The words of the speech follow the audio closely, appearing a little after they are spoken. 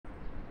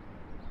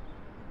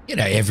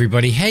G'day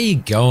everybody, how you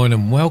going?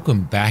 And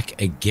welcome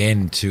back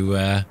again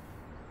to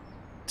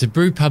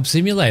Brewpub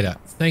Simulator.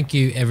 Thank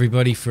you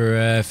everybody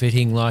for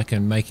hitting like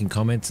and making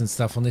comments and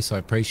stuff on this. I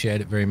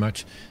appreciate it very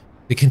much.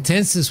 The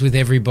consensus with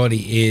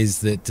everybody is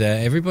that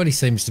everybody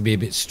seems to be a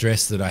bit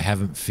stressed that I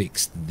haven't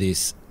fixed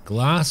this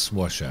glass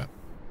washer.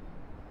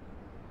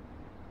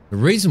 The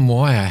reason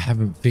why I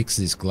haven't fixed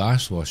this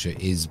glass washer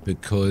is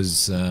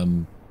because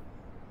I'm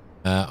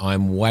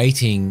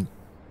waiting.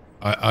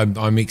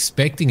 I'm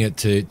expecting it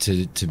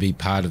to be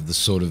part of the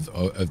sort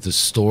of the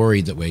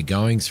story that we're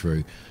going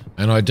through,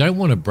 and I don't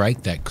want to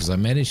break that because I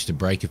managed to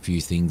break a few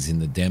things in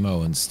the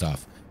demo and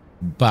stuff.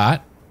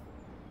 But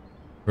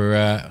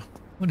for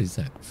what is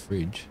that?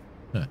 Fridge,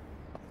 huh.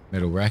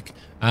 Metal rack.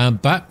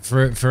 But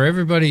for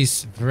everybody,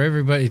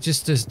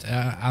 just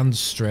to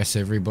unstress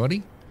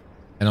everybody,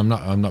 and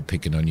I'm not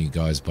picking on you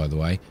guys, by the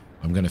way.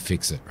 I'm going to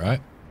fix it, right?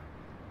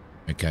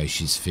 Okay,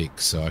 she's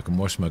fixed, so I can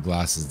wash my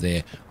glasses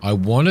there. I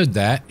wanted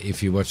that,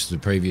 if you watched the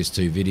previous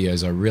two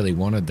videos, I really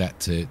wanted that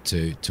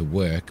to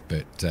work,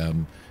 but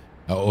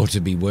or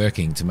to be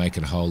working to make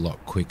it a whole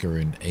lot quicker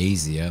and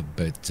easier.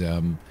 But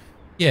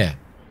yeah,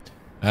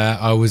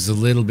 I was a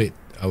little bit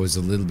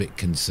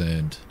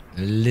concerned,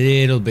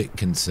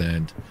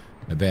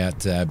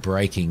 about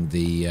breaking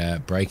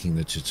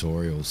the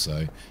tutorial.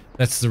 So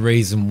that's the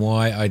reason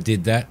why I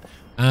did that.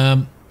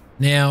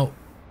 Now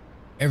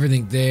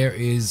everything there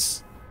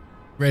is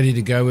ready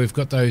to go. We've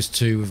got those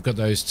two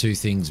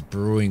things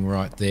brewing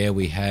right there.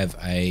 We have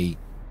a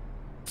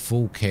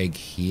full keg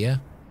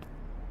here.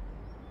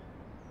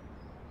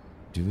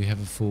 Do we have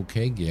a full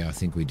keg? Yeah, I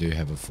think we do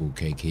have a full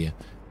keg here.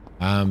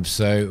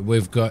 So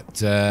we've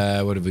got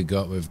what have we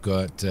got? We've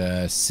got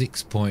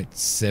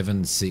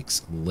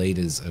 6.76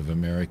 liters of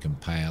American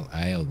Pale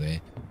Ale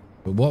there.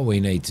 But what we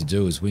need to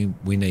do is we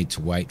need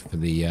to wait for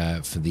the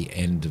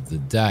end of the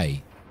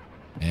day.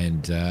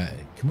 And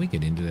can we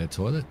get into their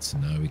toilets?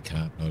 No, we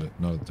can't.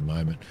 Not at the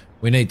moment.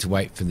 We need to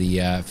wait for the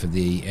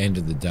end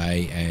of the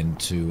day and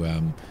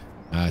to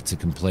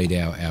complete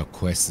our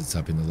quest that's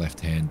up in the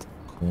left-hand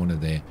corner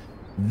there.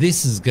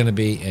 This is going to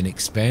be an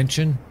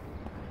expansion,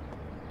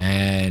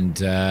 and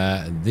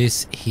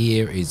this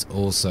here is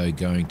also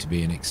going to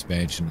be an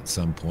expansion at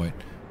some point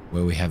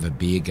where we have a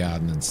beer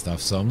garden and stuff.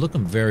 So I'm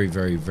looking very,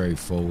 very, very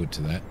forward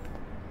to that.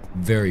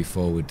 Very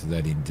forward to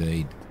that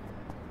indeed.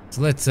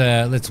 So let's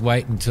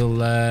wait until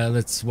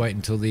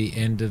the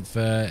end of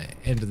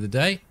the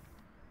day.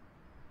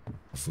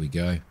 Off we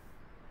go.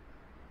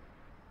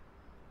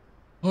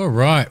 All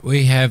right,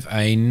 we have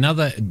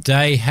another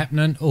day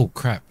happening. Oh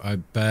crap! I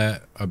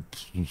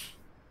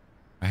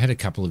had a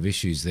couple of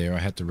issues there. I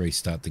had to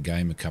restart the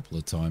game a couple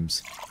of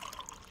times.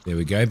 There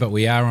we go. But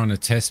we are on a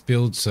test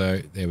build,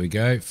 so there we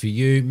go. For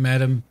you,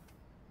 madam,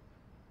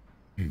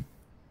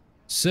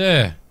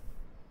 sir.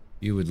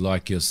 You would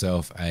like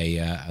yourself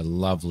a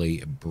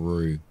lovely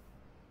brew.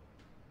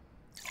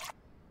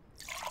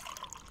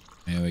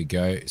 There we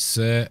go,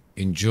 sir.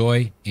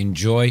 Enjoy.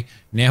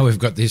 Now we've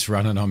got this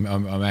running.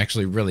 I'm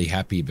actually really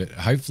happy, but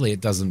hopefully it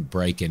doesn't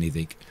break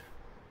anything.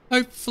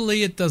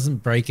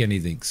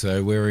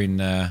 So we're in.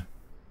 Might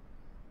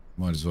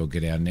as well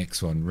get our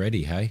next one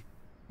ready, hey?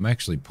 I'm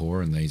actually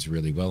pouring these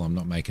really well. I'm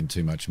not making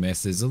too much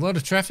mess. There's a lot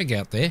of traffic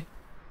out there.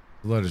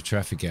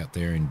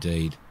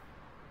 Indeed.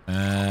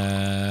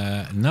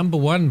 Number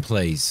one,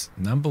 please.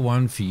 Number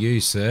one for you,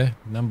 sir.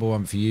 Number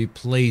one for you.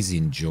 Please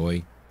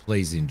enjoy.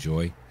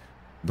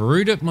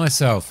 Brewed it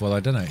myself. Well,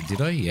 I don't know.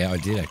 Did I? Yeah, I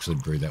did actually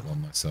brew that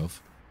one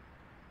myself.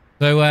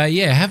 So,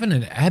 yeah, having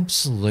an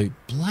absolute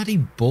bloody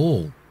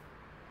ball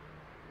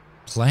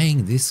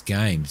playing this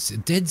game.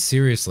 Dead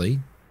seriously.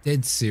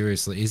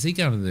 Is he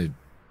going to the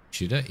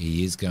shitter?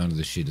 He is going to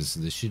the shitter. So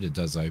the shitter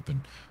does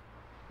open.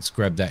 Let's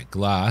grab that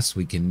glass.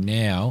 We can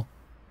now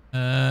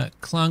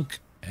clunk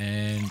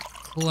and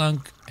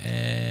clunk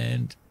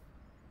and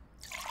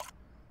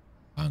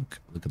clunk.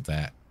 Look at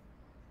that.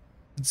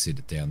 Let's sit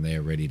it down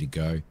there ready to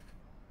go.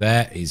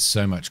 That is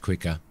so much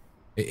quicker.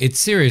 It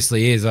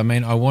seriously is. I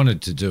mean, I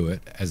wanted to do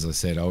it. As I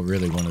said, I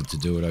really wanted to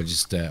do it. I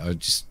was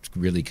just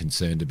really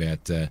concerned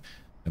about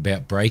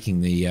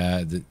breaking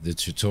the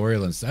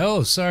tutorial and stuff.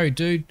 Oh, sorry,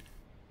 dude.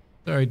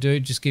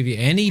 Just give you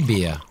any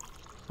beer.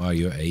 Oh,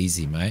 you're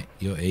easy, mate.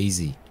 You're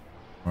easy.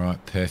 All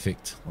right,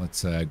 perfect.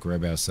 Let's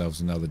grab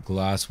ourselves another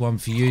glass. One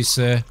for you,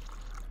 sir.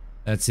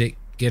 That's it.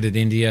 Get it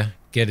into you.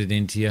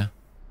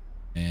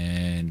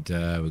 And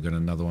we've got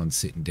another one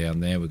sitting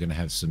down there. We're going to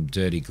have some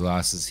dirty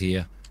glasses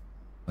here.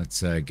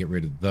 Let's get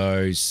rid of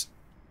those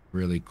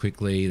really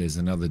quickly. There's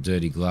another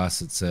dirty glass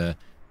that's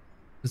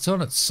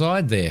on its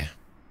side there.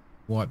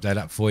 Wipe that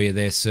up for you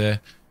there, sir.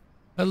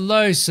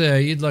 Hello, sir.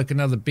 You'd like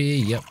another beer?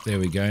 Yep, there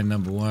we go.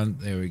 Number one.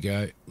 There we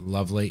go.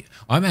 Lovely.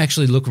 I'm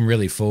actually looking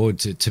really forward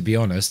to be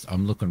honest,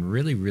 I'm looking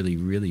really, really,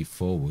 really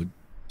forward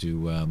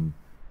to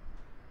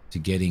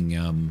getting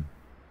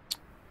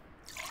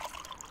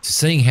to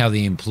seeing how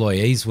the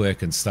employees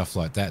work and stuff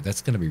like that.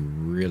 That's going to be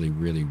really,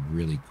 really,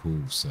 really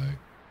cool. So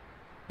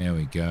there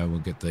we go. We'll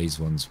get these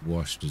ones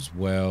washed as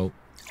well.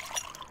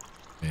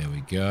 There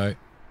we go.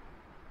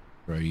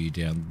 Throw you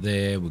down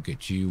there. We'll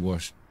get you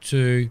washed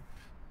too.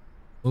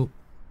 Oh.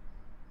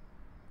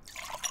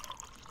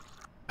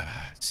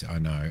 I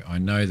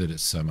know that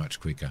it's so much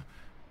quicker.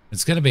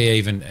 It's going to be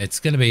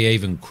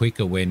even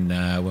quicker when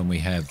we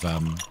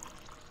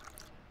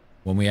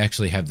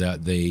actually have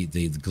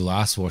the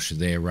glass washer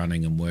there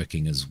running and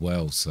working as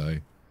well. So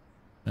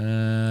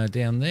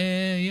down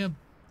there, yep.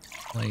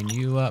 Clean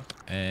you up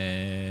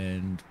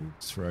and we'll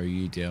throw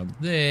you down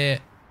there.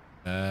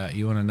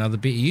 You want another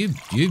bit? You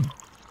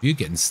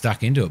getting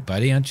stuck into it,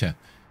 buddy, aren't you?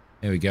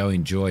 There we go.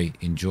 Enjoy,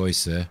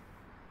 sir.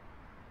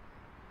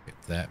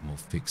 Get that, and we'll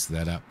fix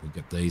that up. We'll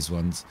get these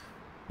ones.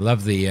 I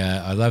love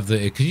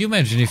the. Could you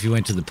imagine if you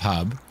went to the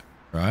pub,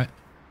 right?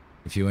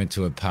 If you went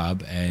to a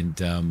pub and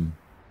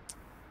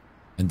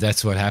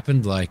that's what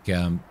happened. Like,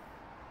 get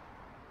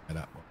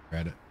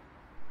it.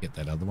 Get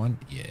that other one.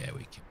 Yeah,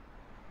 we can.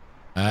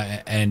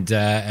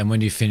 And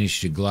when you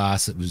finished your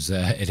glass,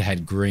 it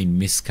had green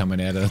mist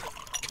coming out of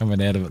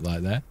it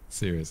like that.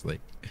 Seriously,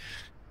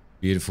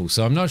 beautiful.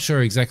 So I'm not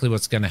sure exactly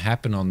what's going to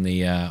happen on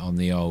the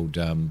old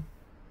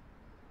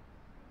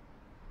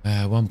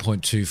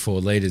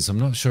 1.24 liters. I'm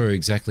not sure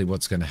exactly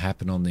what's going to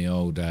happen on the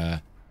old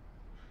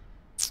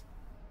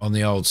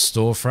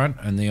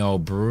storefront and the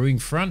old brewing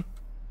front.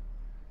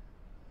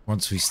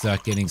 Once we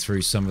start getting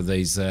through some of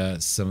these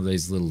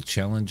little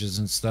challenges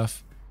and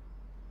stuff.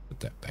 Put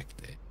that back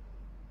there.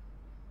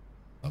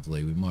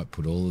 Lovely. We might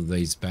put all of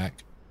these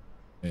back.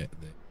 There.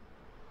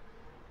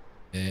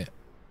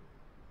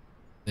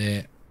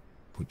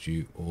 Put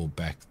you all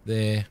back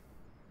there.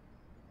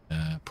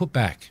 Put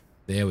back.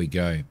 There we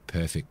go.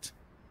 Perfect.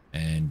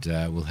 And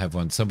we'll have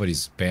one.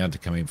 Somebody's bound to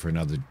come in for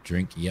another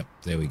drink. Yep.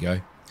 There we go.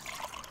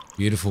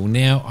 Beautiful.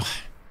 Now,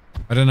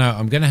 I don't know.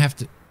 I'm going to have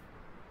to...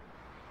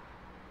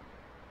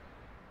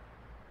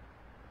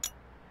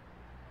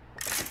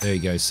 There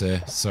you go,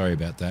 sir. Sorry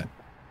about that.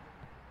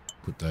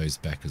 Put those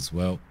back as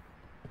well.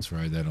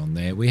 Throw that on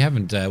there. We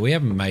haven't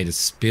made a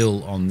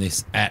spill on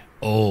this at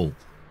all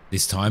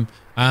this time.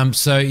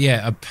 So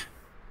yeah,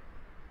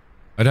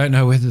 I don't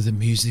know whether the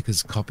music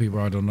is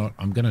copyright or not.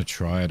 I'm gonna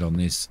try it on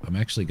this. I'm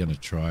actually gonna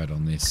try it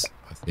on this,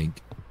 I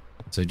think.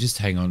 So just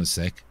hang on a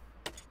sec.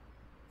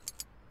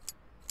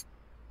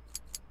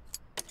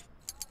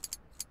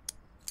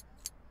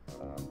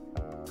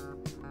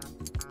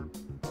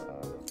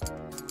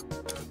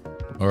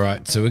 All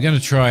right, so we're going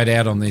to try it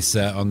out on this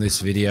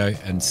video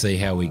and see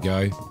how we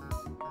go.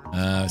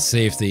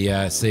 See if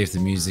the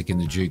music in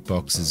the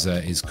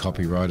jukebox is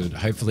copyrighted.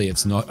 Hopefully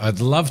it's not. I'd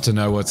love to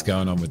know what's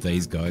going on with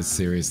these guys.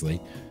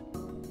 Seriously,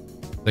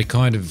 they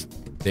kind of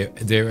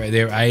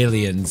they're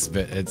aliens,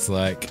 but it's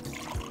like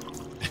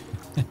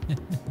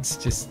it's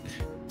just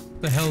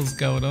what the hell's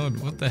going on?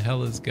 What the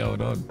hell is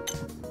going on?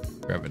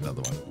 Grab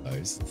another one of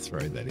those. Throw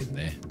that in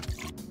there.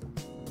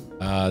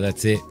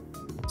 That's it.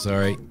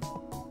 Sorry.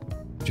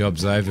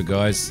 Job's over,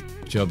 guys.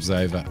 Job's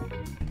over.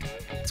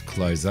 Let's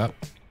close up.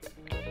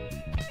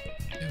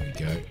 There we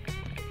go.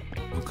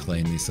 We'll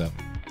clean this up.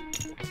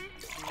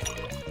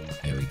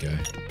 There we go.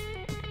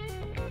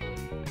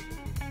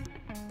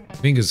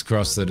 Fingers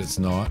crossed that it's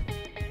not.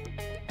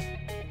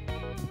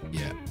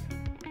 Yeah.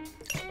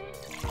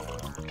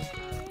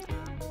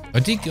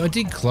 I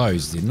did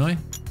close, didn't I?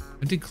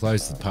 I did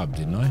close the pub,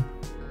 didn't I?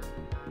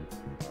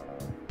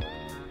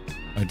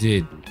 I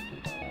did.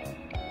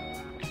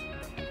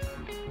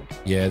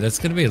 Yeah, that's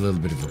going to be a little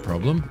bit of a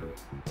problem.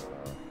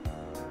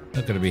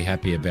 Not going to be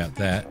happy about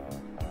that.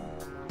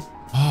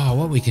 Oh,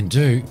 what we can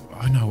do.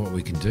 I know what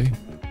we can do.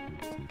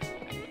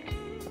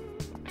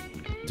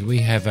 Do we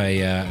have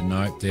a...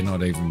 nope, they're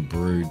not even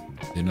brewed.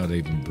 They're not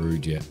even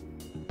brewed yet.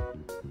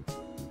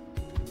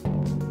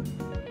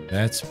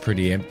 That's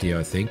pretty empty,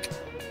 I think.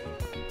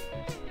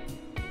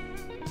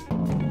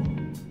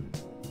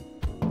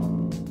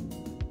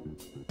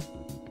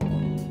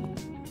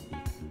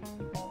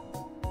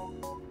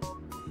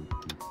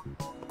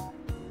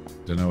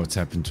 Don't know what's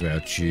happened to our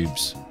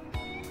tubes.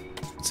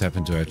 What's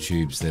happened to our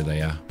tubes? There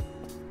they are.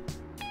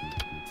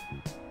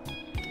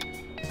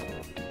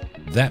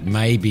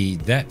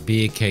 That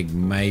beer keg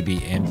may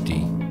be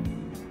empty.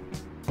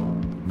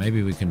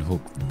 Maybe we can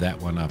hook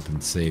that one up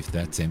and see if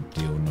that's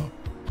empty or not.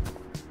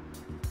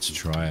 Let's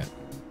try it.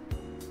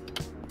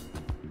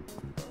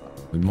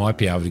 We might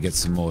be able to get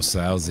some more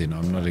sales in.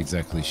 I'm not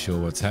exactly sure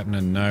what's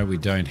happening. No, we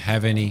don't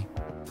have any.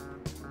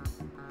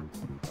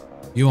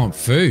 You want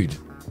food?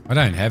 I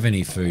don't have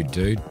any food,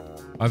 dude.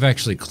 I've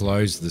actually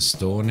closed the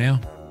store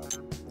now.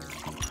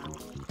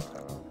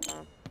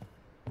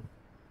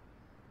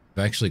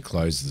 I've actually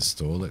closed the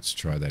store. Let's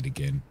try that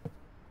again.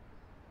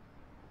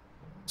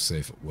 See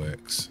if it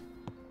works.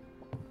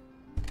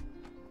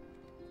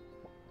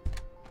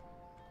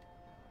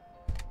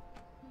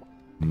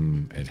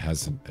 It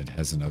hasn't. It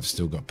hasn't. I've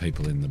still got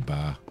people in the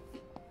bar.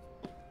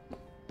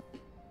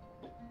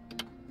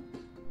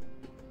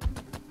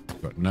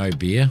 Got no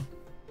beer.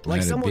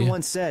 Like someone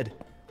once said,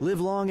 live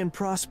long and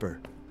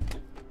prosper.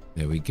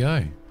 There we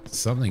go.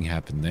 Something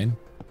happened then.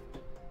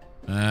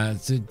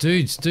 So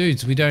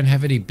dudes, we don't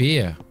have any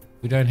beer.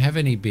 We don't have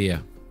any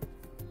beer.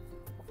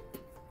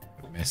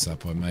 mess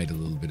up. I made a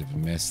little bit of a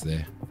mess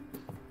there.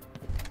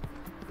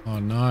 Oh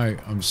no,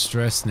 I'm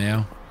stressed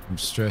now. I'm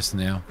stressed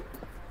now.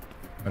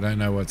 I don't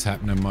know what's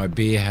happening. My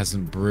beer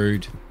hasn't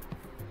brewed.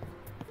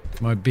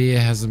 My beer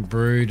hasn't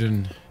brewed,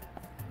 and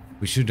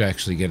we should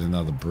actually get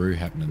another brew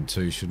happening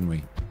too, shouldn't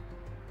we?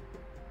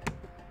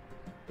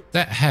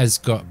 That has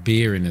got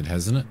beer in it,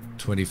 hasn't it?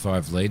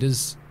 25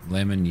 litres.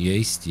 Lemon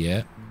yeast,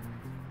 yeah.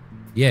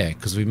 Yeah,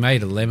 because we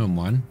made a lemon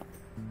one.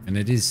 And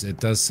it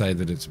does say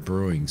that it's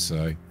brewing,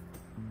 so...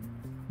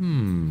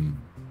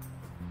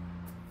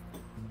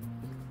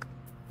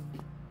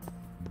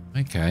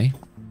 Okay.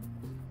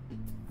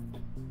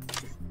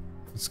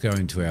 Let's go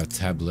into our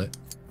tablet.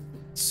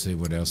 See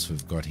what else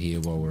we've got here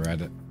while we're at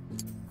it.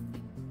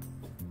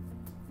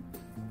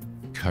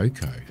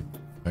 Cocoa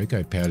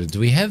powder.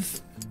 Do we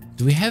have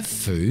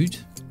food?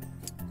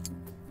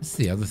 That's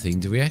the other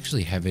thing. Do we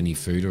actually have any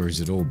food, or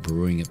is it all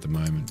brewing at the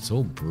moment? It's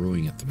all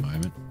brewing at the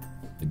moment.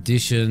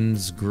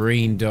 Additions,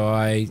 green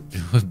dye,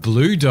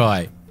 blue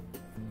dye.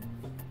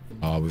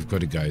 Oh, we've got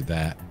to go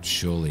that,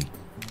 surely.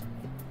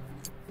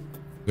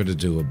 We've got to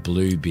do a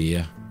blue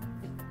beer,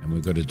 and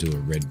we've got to do a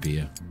red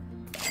beer.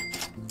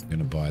 I'm going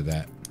to buy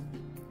that.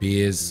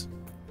 Beers.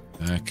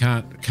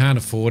 Can't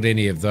afford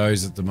any of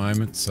those at the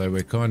moment, so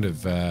we're kind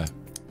of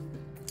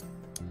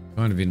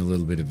in a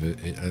little bit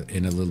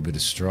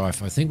of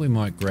strife. I think we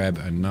might grab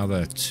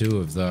another 2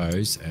 of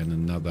those and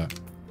another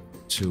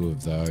 2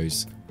 of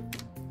those.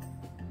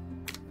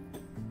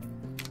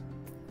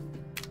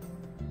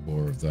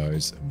 4 of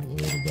those, and we'll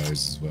order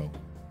those as well.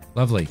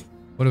 Lovely.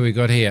 What do we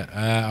got here?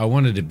 I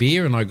wanted a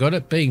beer and I got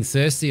it. Being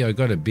thirsty, I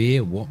got a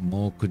beer. What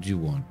more could you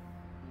want?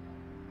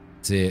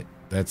 That's it.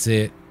 That's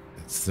it.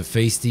 It's the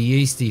feasty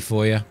yeasty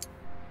for you.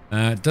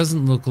 It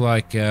doesn't look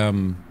like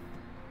there's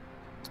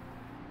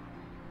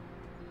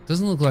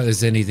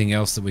anything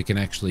else that we can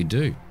actually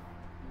do.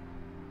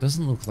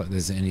 Doesn't look like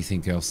there's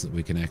anything else that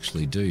we can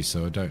actually do,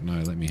 so I don't know.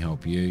 Let me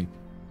help you.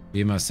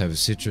 Beer must have a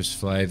citrus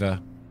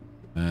flavor.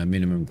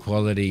 Minimum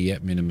quality,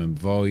 yep, minimum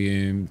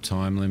volume,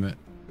 time limit,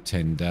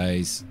 10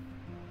 days.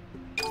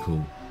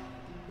 Cool.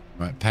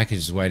 Right, package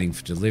is waiting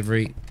for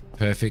delivery.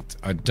 Perfect.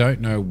 I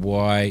don't know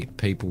why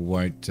people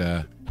won't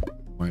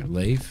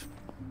leave.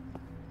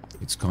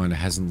 It's kind of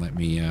hasn't let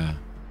me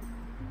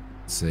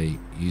see.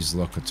 Use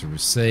locker to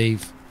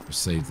receive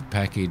the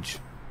package.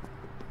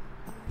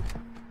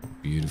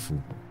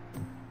 Beautiful.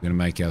 We're gonna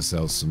make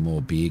ourselves some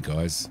more beer,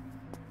 guys.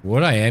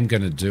 What I am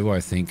going to do, I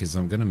think, is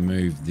I'm going to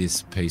move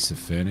this piece of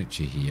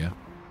furniture here.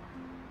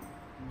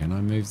 Can I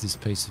move this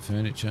piece of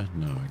furniture?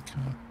 No, I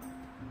can't.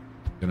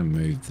 I'm going to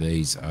move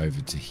these over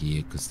to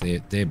here because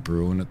they're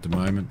brewing at the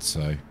moment,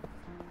 so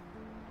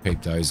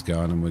keep those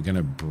going. And we're going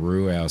to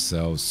brew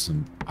ourselves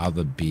some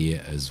other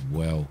beer as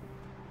well.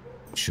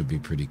 Should be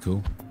pretty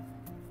cool.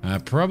 I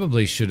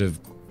probably should have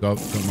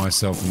got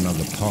myself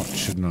another pot,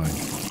 shouldn't I?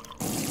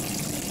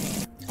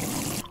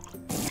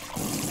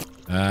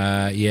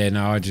 Yeah,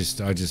 no, I just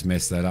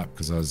messed that up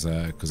because I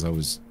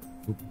was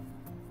Oops.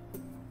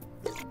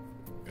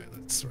 Okay,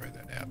 let's throw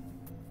that out.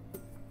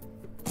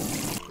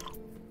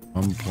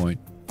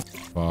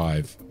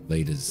 1.5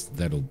 liters.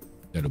 That'll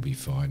be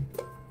fine.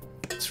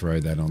 Throw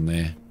that on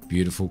there.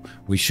 Beautiful.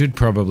 We should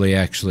probably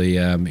actually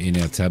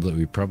in our tablet.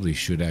 We probably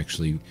should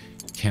actually.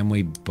 Can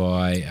we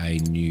buy a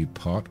new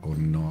pot or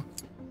not?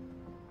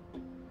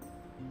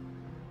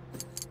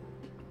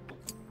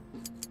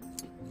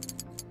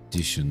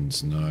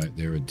 Additions, no,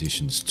 they're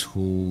additions.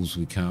 Tools,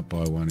 we can't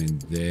buy one in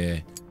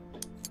there.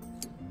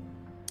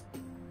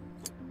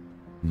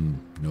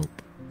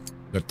 Nope.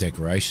 Got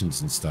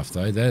decorations and stuff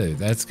though.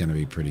 That's going to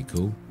be pretty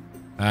cool.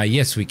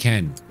 Yes, we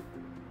can.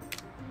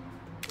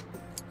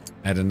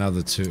 Add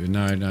another 2.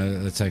 No,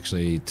 let's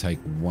actually take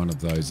one of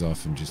those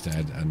off and just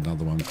add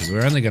another one because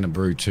we're only going to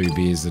brew 2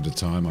 beers at a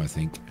time, I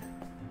think.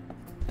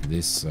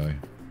 This, so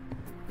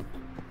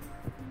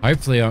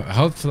hopefully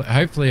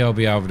I'll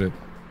be able to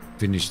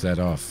finish that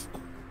off.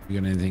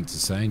 You got anything to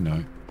say?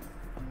 No.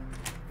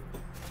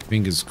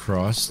 Fingers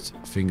crossed.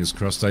 Fingers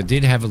crossed. I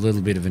did have a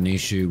little bit of an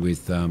issue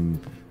with I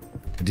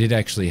did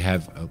actually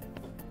have a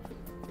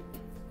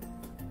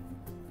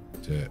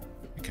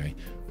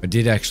I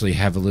did actually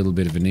have a little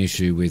bit of an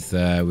issue with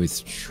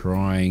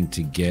trying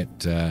to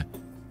get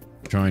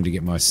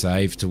my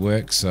save to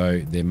work, so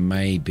there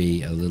may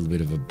be a little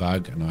bit of a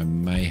bug and I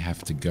may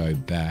have to go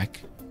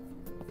back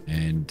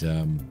and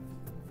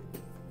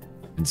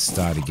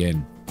start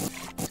again.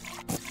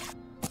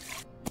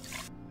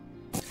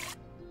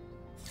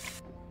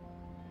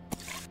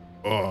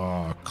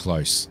 Oh,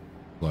 close.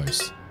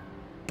 Let's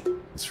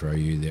throw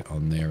you there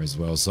on there as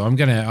well. So I'm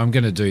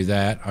gonna do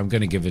that. I'm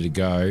gonna give it a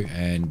go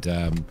and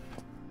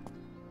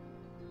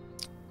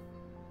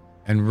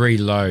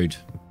reload.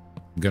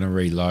 I'm gonna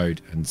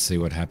reload and see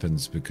what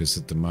happens because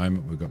at the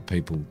moment we've got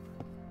people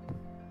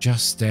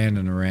just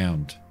standing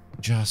around,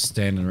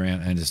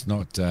 and it's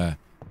not.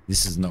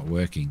 This is not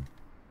working.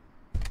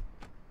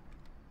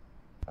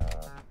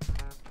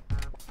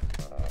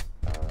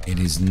 It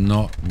is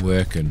not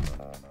working.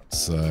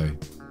 So,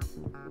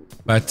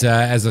 But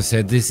as I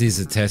said, this is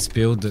a test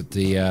build that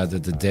the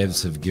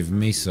devs have given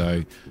me,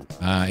 so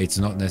it's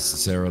not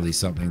necessarily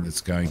something that's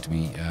going to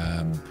be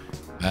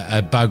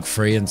a bug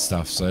free and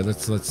stuff. So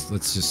let's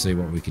just see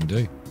what we can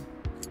do.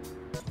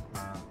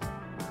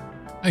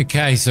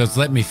 Okay, so it's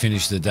let me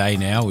finish the day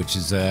now, which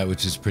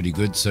is pretty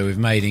good. So we've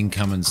made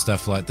income and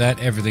stuff like that.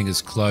 Everything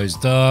is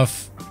closed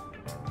off.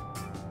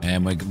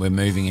 And we're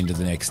moving into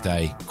the next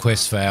day.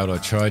 Quest failed. I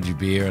tried your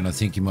beer and I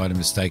think you might have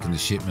mistaken the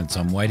shipments.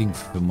 I'm waiting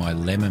for my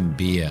lemon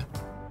beer.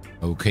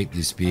 I will keep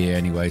this beer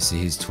anyway, so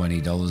here's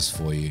 $20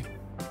 for you.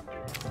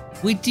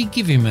 We did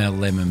give him our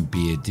lemon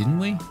beer, didn't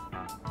we?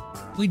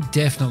 We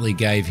definitely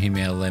gave him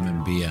our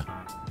lemon beer.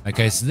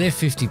 Okay, so they're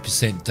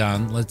 50%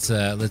 done. Let's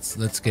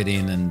get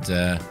in and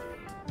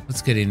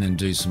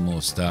do some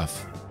more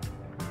stuff.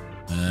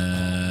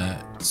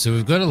 So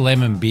we've got a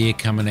lemon beer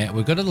coming out.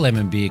 We've got a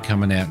lemon beer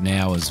coming out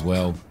now as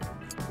well.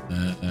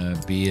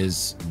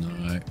 Beers,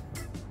 no.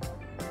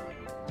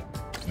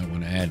 Don't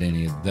want to add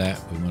any of that.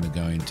 We want to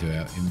go into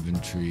our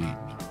inventory.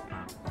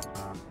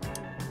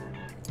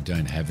 We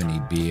don't have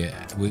any beer.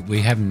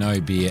 We have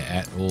no beer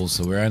at all,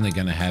 so we're only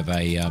going to have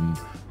a...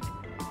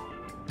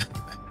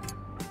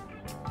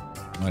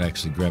 might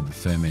actually grab a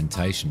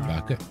fermentation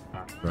bucket.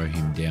 Throw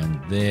him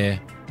down there.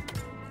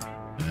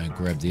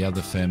 Grab the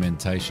other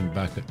fermentation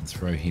bucket and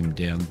throw him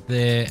down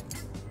there.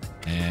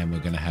 And we're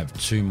going to have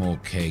 2 more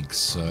kegs.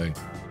 So I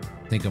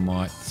think I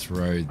might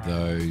throw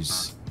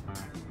those.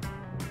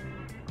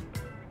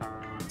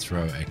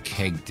 Throw a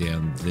keg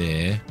down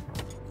there.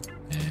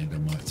 And I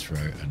might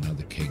throw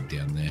another keg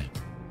down there.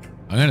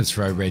 I'm going to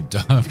throw red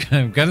dye.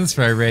 I'm going to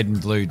throw red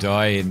and blue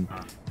dye in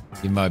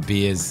my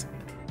beers.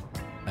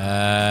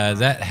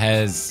 That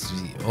has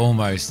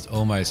almost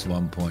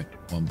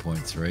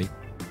 1.3.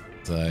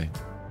 So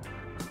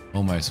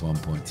almost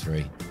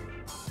 1.3.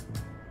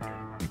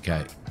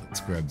 Okay,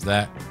 let's grab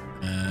that.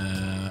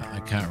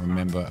 I can't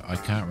remember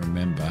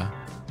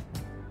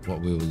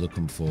what we were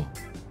looking for.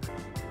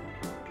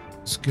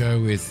 Let's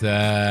go with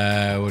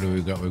what do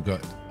we got? We've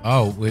got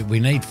we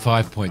need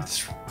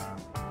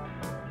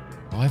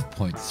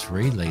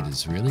 5.3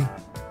 liters, really?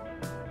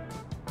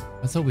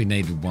 I thought we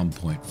needed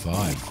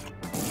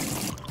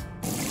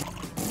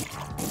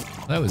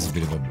 1.5. That was a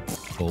bit of a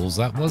balls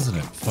up, wasn't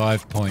it?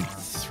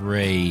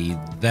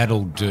 5.3.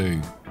 That'll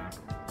do.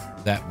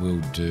 That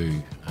will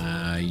do.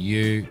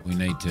 We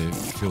need to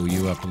fill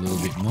you up a little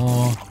bit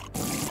more.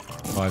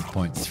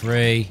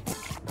 5.3.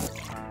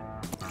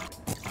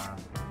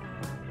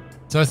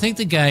 So I think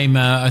the game.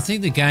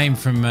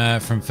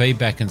 From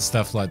feedback and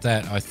stuff like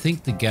that, I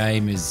think the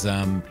game is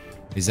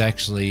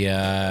actually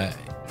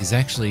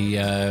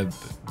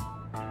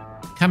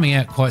coming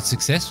out quite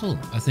successful.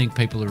 I think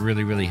people are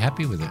really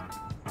happy with it.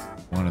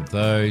 One of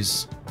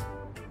those.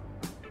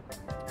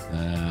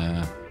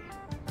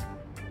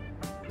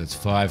 That's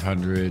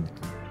 500,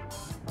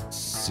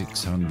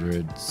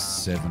 600,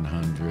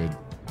 700,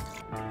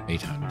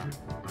 800.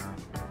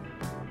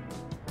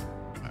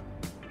 Right.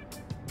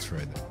 Throw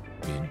that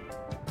in.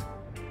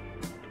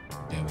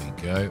 There we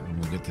go. And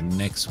we'll get the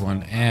next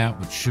one out,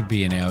 which should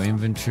be in our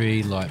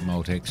inventory. Light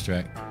malt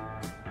extract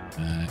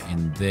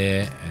in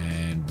there.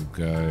 And we'll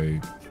go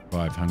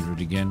 500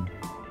 again.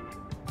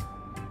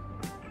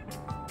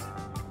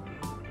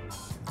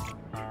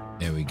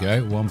 There we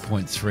go,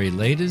 1.3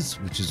 litres,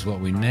 which is what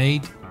we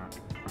need.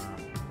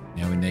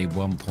 Now we need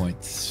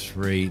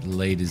 1.3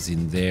 litres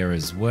in there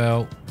as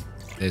well.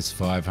 There's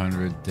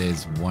 500,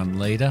 there's 1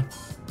 litre.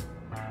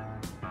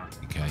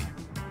 Okay,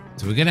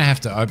 so we're going to have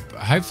to,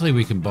 hopefully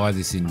we can buy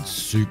this in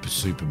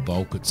super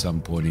bulk at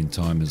some point in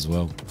time as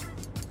well.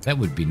 That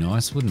would be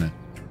nice, wouldn't it?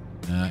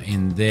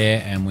 In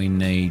there, and we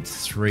need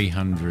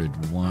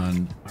 300,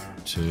 1,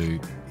 2,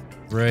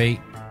 3,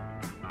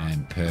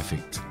 and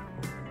perfect.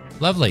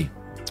 Lovely.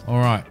 All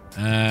right,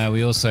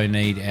 we also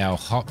need our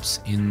hops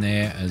in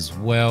there as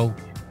well.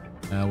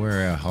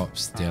 Where are our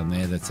hops? Down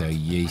there. That's our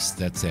yeast.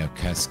 That's our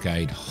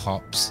Cascade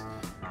hops.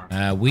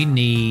 We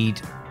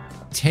need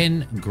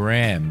 10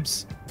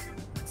 grams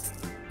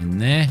in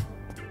there.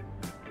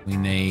 We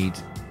need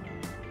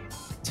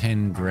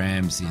 10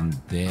 grams in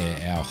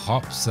there. Our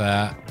hops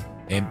are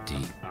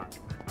empty.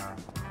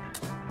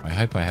 I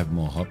hope I have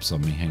more hops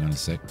on me. Hang on a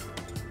sec.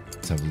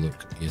 Let's have a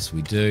look. Yes,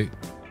 we do.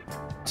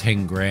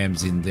 10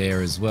 grams in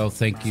there as well.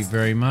 Thank you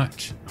very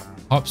much.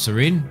 Hops are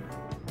in.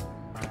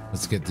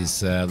 Let's get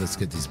this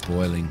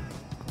boiling.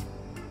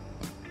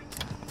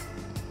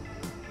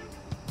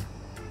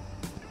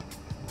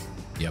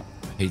 Yep,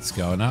 heat's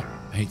going up.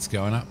 Heat's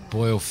going up.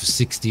 Boil for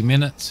 60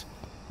 minutes.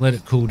 Let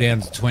it cool down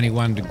to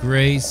 21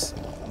 degrees.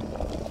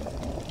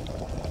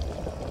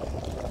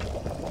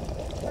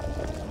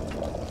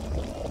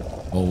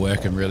 All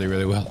working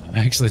really well. I'm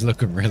actually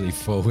looking really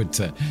forward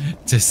to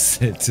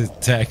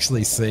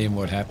actually seeing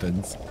what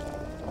happens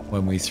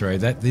when we throw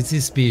that.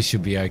 This beer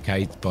should be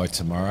okay by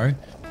tomorrow.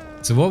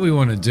 So what we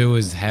want to do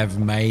is have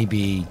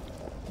maybe,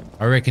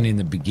 I reckon in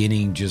the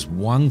beginning, just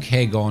 1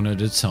 keg on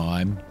at a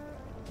time.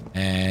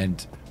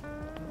 And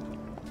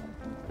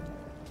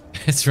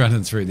it's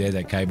running through there,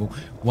 that cable.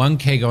 1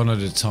 keg on at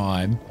a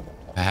time.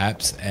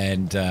 perhaps,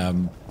 and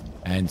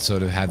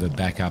sort of have a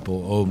backup,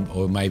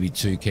 or maybe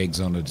 2 kegs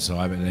on at a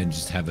time, and then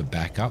just have a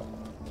backup.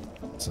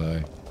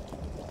 So,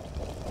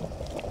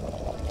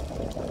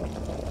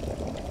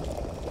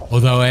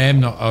 although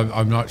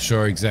I'm not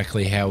sure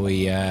exactly how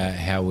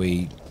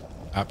we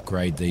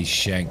upgrade these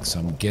shanks.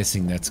 I'm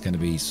guessing that's going to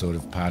be sort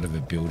of part of a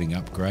building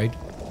upgrade.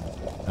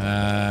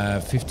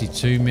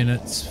 52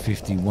 minutes,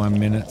 51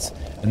 minutes,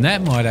 and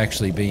that might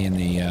actually be in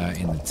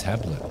the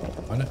tablet.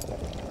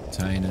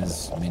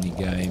 Containers, mini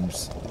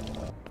games.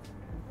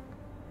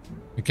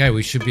 Okay,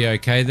 we should be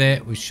okay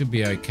there. We should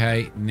be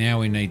okay. Now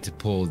we need to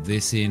pour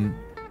this in.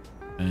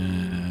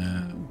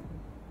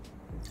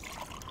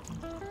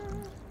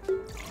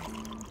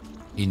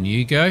 In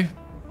you go.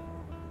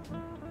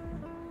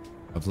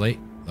 Lovely,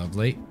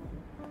 lovely.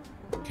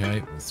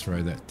 Okay, we'll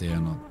throw that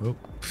down on. Oh,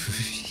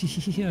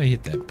 I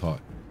hit that pot.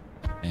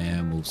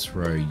 And we'll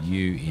throw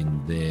you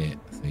in there.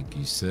 Thank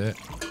you, sir.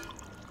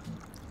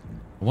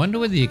 I wonder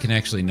whether you can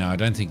actually. No, I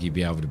don't think you'd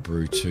be able to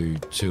brew two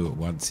at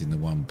once in the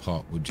one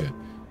pot, would you?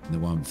 In the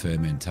one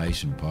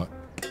fermentation pot.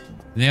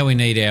 Now we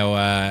need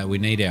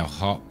our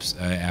hops,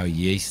 our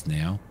yeast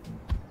now.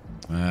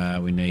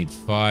 We need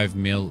 5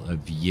 ml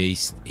of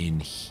yeast in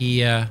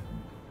here.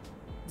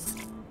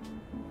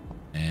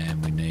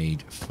 And we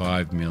need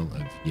 5 ml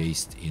of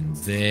yeast in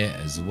there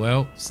as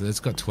well. So that's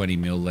got 20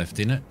 ml left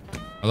in it.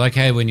 I like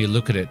how when you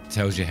look at it, it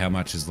tells you how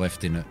much is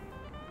left in it.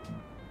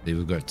 See,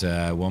 we've got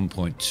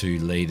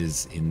 1.2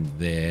 litres in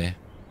there.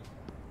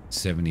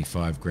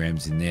 75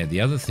 grams in there. The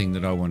other thing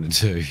that I want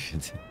to do...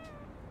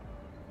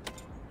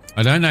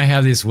 I don't know how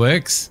this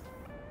works.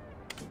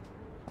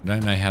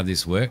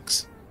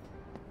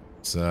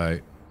 So...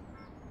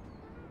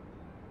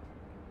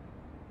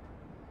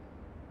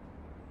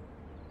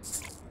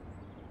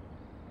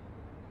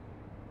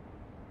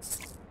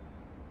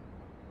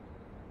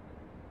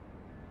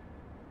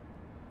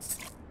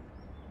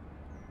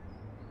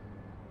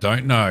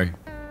 Don't know.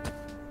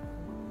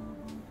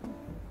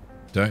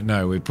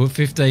 We put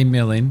 15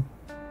 ml in.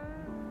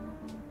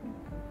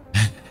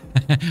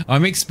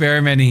 I'm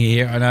experimenting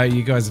here. I know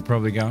you guys are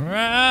probably going, what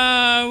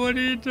are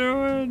you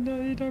doing?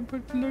 No, you don't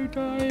put blue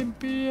dye in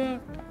beer.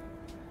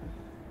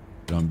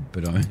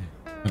 But I'm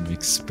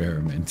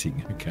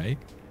experimenting, okay?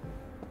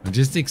 I'm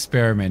just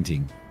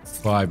experimenting.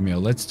 5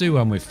 ml. Let's do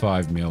one with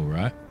 5 ml,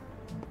 right?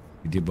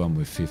 We did one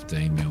with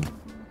 15 ml.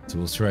 So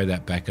we'll throw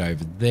that back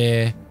over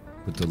there.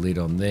 Put the lid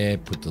on there,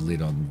 put the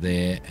lid on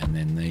there, and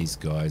then these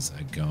guys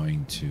are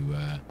going to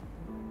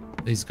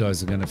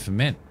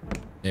ferment.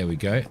 There we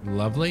go,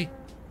 lovely.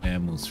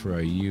 And we'll throw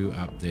you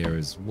up there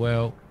as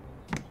well.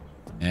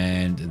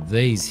 And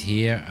these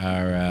here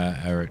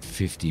are at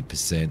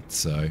 50%,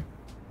 so.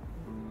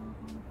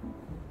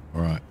 All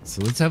right,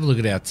 so let's have a look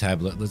at our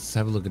tablet. Let's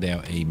have a look at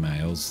our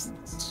emails.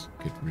 Let's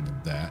get rid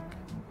of that.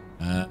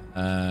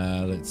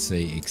 Let's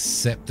see,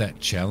 accept that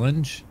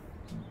challenge.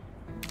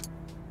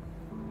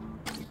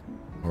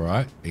 All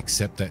right,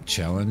 accept that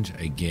challenge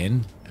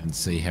again and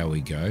see how we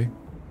go.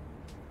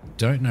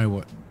 Don't know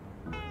what...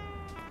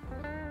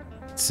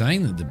 It's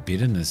saying that the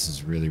bitterness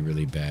is really,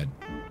 really bad.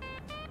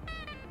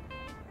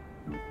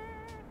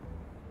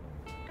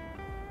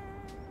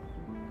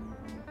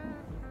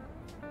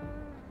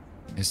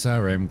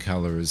 SRM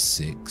color is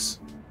 6.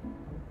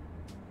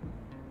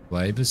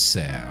 Flavor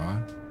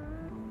sour.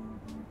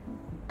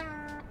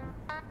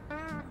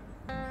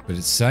 But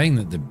it's saying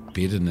that the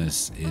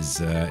bitterness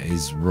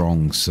is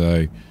wrong,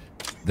 so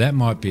that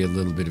might be a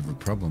little bit of a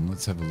problem.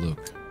 Let's have a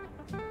look.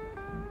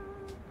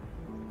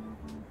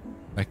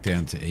 Back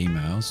down to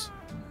emails.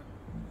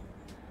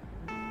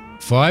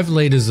 5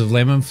 litres of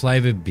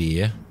lemon-flavoured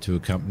beer to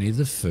accompany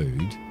the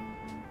food.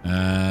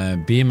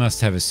 Beer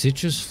must have a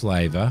citrus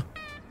flavour.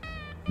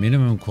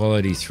 Minimum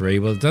quality 3.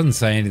 Well, it doesn't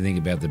say anything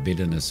about the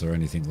bitterness or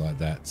anything like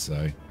that,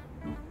 so...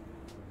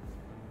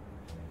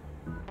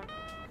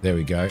 There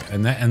we go.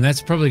 And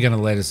that's probably going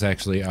to let us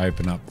actually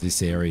open up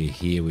this area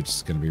here, which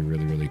is going to be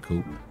really, really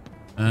cool.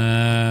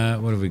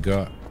 What have we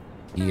got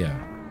here?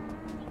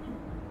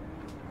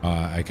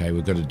 Okay,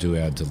 we've got to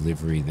do our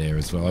delivery there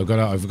as well.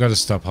 I've got to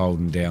stop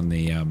holding down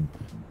the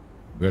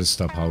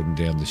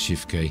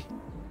shift key.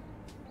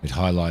 It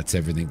highlights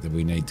everything that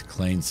we need to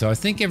clean. So I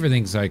think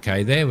everything's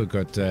okay there. We've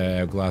got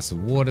our glass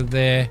of water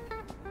there.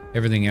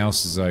 Everything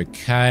else is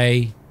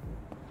okay.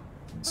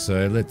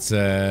 So let's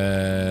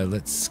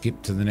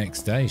skip to the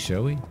next day,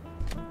 shall we?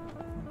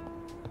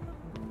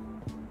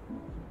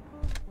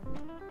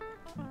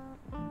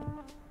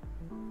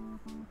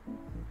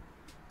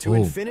 To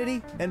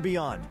infinity and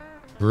beyond.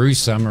 Brew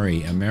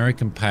summary: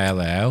 American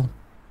Pale Ale.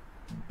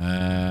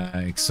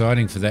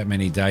 Exciting for that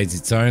many days.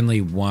 It's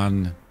only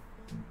one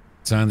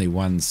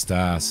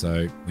star,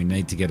 so we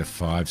need to get a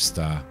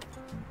 5-star.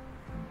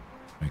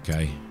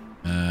 Okay.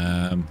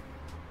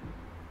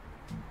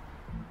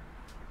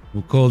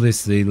 We'll call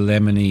this the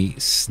Lemony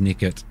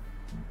Snicket.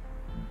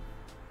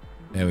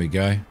 There we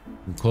go.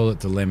 We'll call it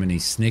the Lemony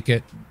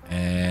Snicket,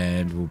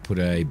 and we'll put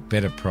a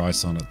better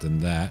price on it than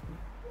that.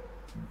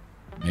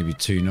 Maybe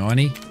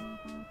 $2.90.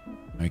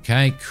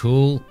 Okay,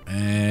 cool.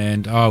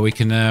 And we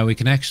can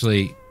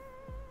actually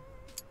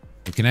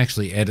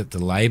edit the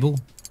label.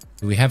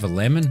 Do we have a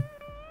lemon?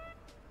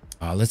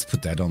 Oh, let's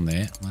put that on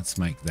there. Let's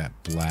make that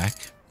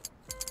black.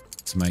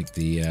 Let's make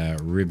the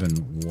ribbon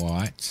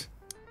white.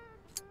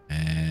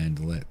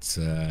 And let's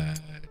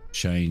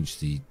change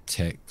the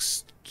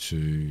text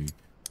to...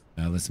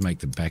 let's make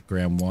the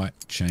background white.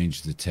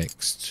 Change the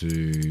text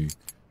to...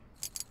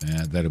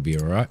 that'll be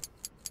all right.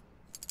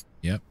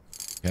 Yep.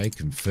 Okay,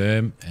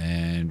 confirm.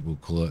 And we'll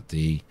call it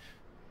the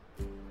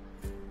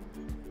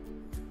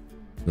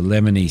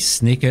Lemony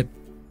Snicket.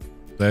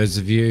 Those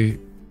of you,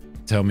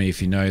 tell me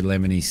if you know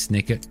Lemony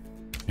Snicket.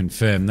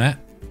 Confirm that.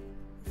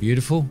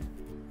 Beautiful.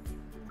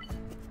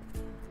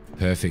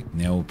 Perfect.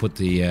 Now we'll put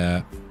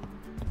the...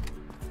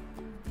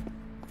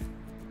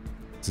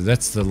 so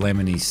that's the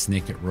Lemony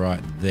Snicket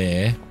right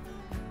there.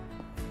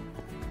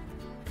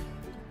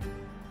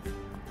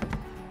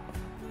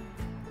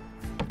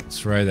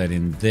 Throw that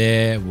in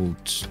there. We'll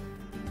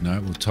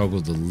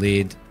toggle the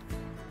lid.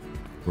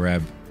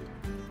 Grab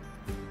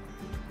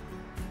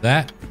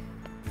that.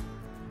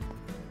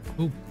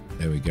 Oh,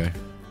 there we go.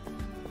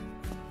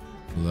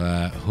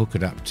 We'll hook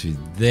it up to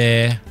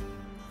there.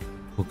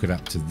 Hook it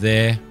up to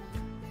there.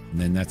 And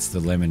then that's the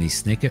Lemony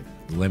Snicket.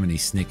 The Lemony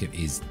Snicket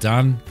is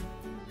done.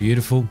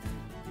 Beautiful.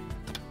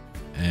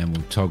 And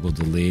we'll toggle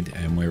the lid,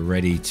 and we're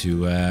ready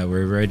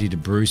to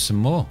brew some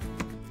more.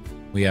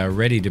 We are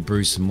ready to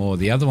brew some more.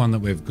 The other one that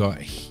we've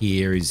got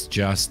here is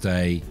just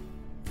a...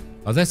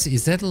 oh,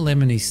 is that a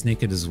Lemony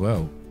Snicket as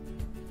well?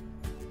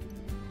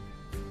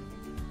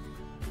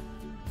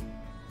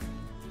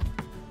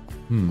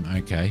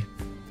 Okay.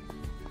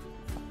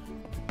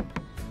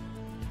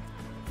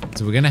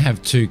 So we're going to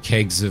have two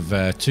kegs of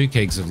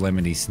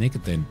Lemony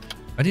Snicket then.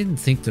 I didn't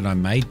think that I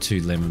made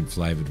 2 lemon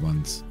flavored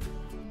ones.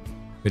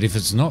 But if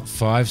it's not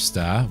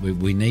 5-star,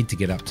 we need to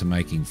get up to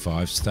making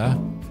 5-star.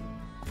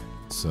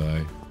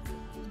 So...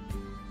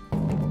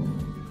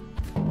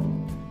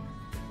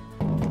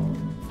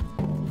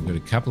 we've got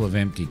a couple of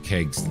empty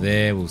kegs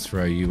there. We'll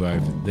throw you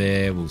over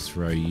there. We'll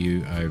throw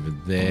you over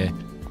there.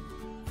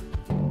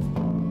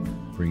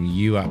 Bring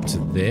you up to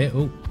there.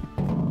 Oh,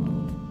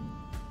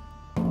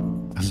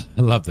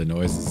 I love the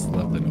noises.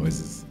 Love the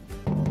noises.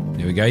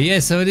 There we go. Yeah,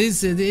 so it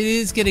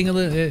is getting a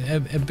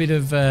bit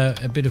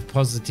of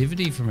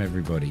positivity from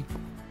everybody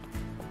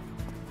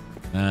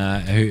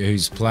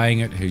who's playing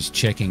it, who's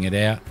checking it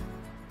out.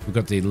 We've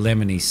got the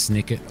Lemony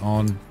Snicket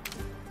on.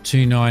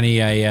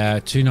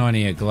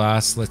 $2.90 a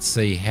glass. Let's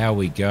see how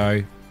we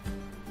go.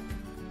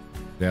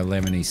 Our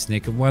Lemony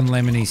Snicket. 1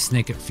 Lemony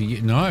Snicket for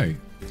you. No,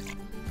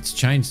 it's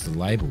changed the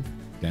label.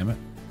 Damn it.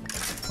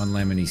 1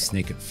 Lemony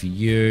Snicket for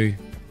you.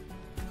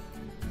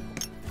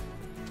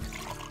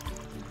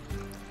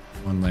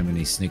 1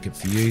 Lemony Snicket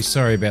for you.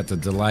 Sorry about the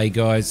delay,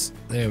 guys.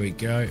 There we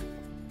go.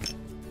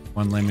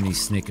 1 Lemony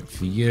Snicket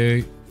for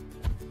you.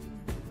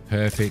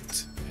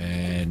 Perfect.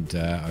 And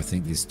I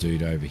think this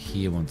dude over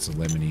here wants a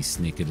Lemony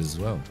Snicket as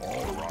well.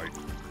 All right.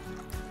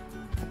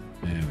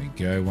 There we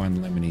go. 1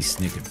 Lemony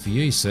Snicket for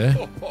you,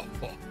 sir.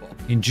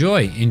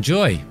 Enjoy.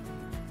 Enjoy.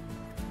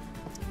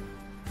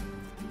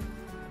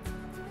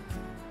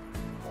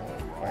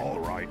 All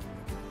right.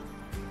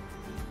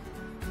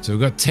 So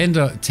we've got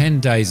 10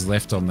 days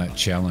left on that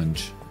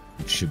challenge,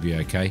 which should be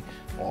okay.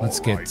 Let's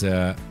get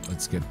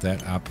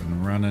that up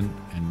and running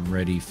and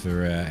ready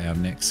for our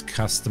next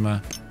customer.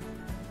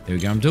 There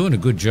we go. I'm doing a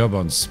good job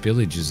on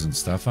spillages and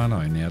stuff, aren't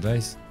I,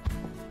 nowadays?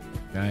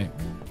 Okay,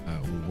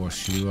 we'll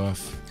wash you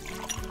off.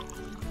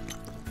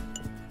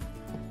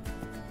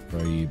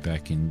 Throw you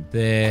back in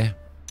there.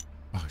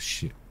 Oh,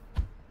 shit.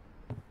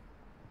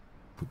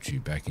 Put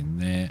you back in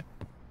there.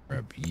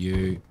 Grab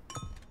you.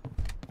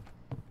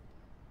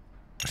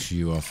 Wash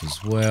you off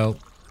as well.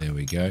 There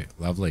we go.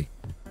 Lovely.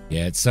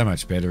 Yeah, it's so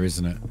much better,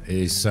 isn't it? It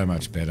is so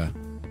much better.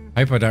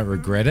 Hope I don't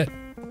regret it.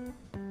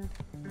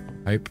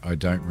 Hope I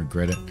don't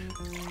regret it.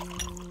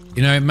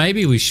 You know,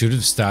 maybe we should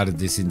have started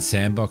this in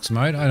sandbox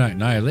mode. I don't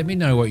know. Let me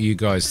know what you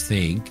guys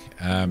think.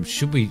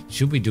 Should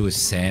we do a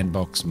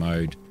sandbox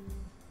mode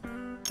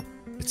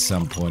at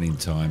some point in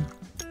time?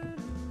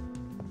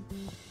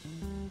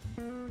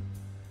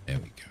 There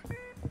we go.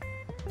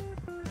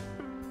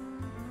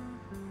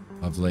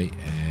 Lovely.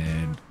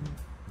 And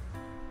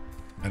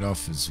that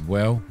off as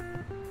well.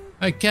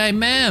 Okay,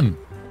 ma'am.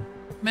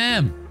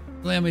 Ma'am,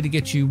 allow me to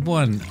get you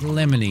 1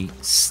 Lemony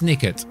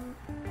Snicket.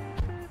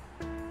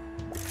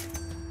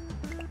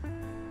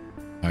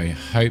 I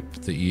hope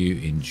that you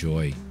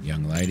enjoy,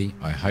 young lady.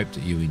 I hope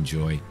that you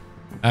enjoy.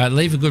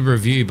 Leave a good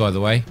review, by the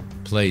way,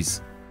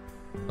 please.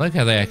 I like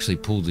how they actually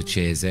pulled the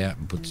chairs out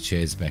and put the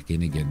chairs back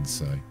in again.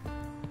 So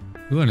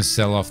we want to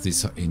sell off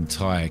this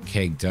entire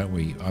keg, don't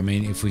we? I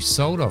mean, if we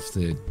sold off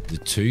the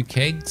 2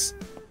 kegs,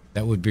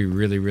 that would be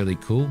really, really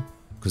cool,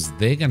 because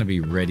they're going to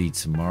be ready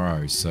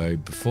tomorrow. So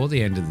before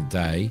the end of the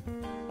day,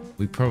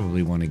 we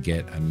probably want to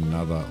get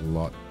another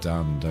lot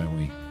done, don't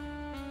we?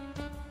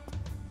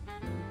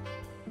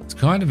 It's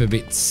kind of a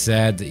bit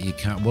sad that you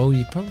can't... well,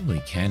 you probably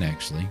can,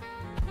 actually.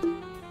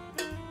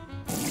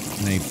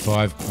 Need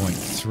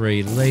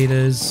 5.3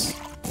 litres.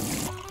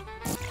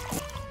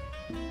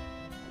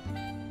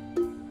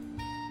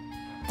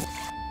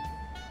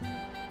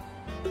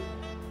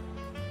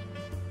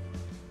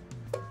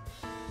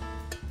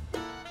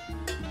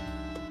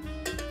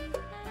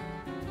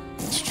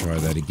 Let's try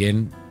that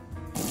again.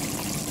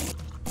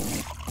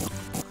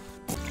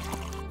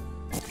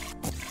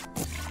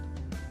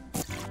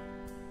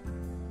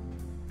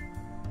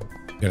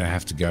 Gonna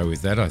have to go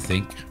with that, I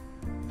think.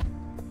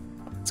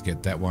 Let's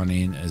get that one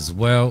in as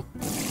well.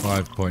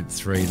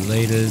 5.3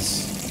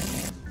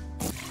 litres.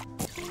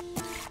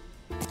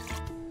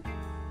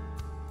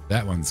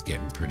 That one's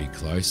getting pretty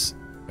close.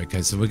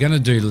 Okay, so we're gonna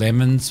do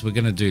lemons. We're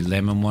gonna do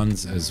lemon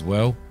ones as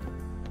well.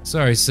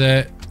 Sorry,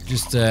 sir.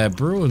 Just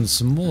brewing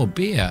some more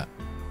beer.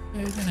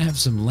 We're gonna have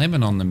some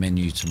lemon on the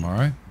menu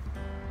tomorrow.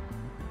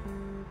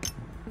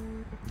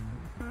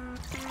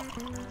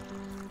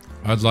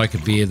 I'd like a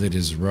beer that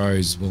is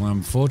rose. Well,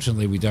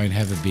 unfortunately, we don't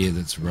have a beer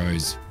that's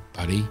rose,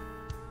 buddy.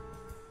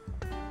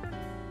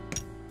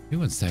 Who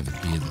wants to have a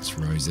beer that's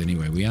rose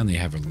anyway? We only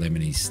have a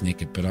lemony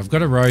snicket, but I've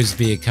got a rose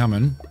beer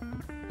coming.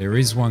 There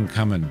is one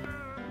coming.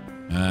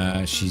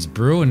 She's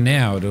brewing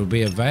now. It'll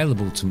be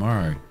available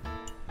tomorrow.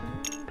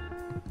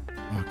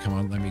 Oh, come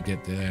on. Let me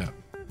get that out.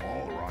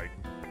 All right.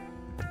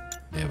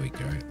 There we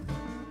go.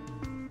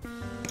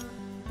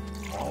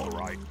 All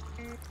right.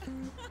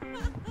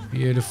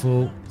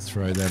 Beautiful.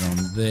 Throw that on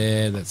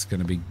there. That's going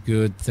to be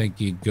good. Thank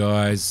you,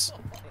 guys.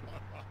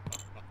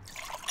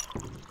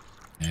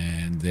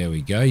 And there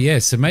we go. Yeah,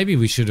 so maybe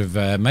we should have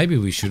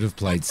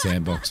played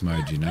sandbox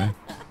mode, you know.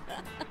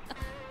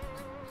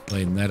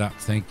 Clean that up.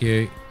 Thank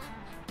you.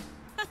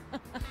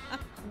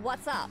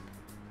 What's up?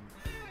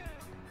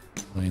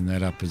 Clean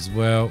that up as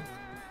well.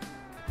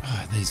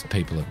 Oh, these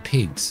people are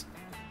pigs.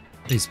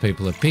 These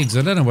people are pigs.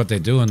 I don't know what they're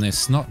doing. They're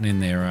snotting in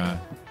their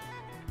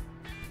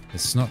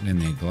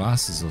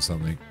glasses or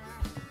something.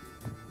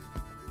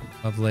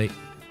 Lovely.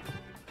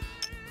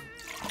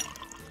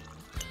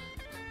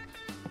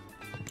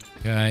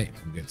 Okay,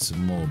 we'll get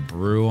some more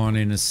brew on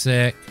in a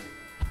sec.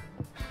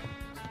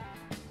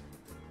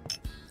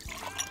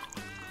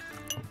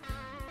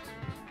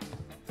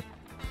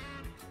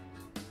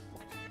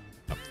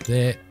 Up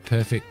there,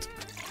 perfect.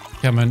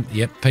 Come on,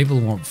 yep. People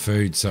want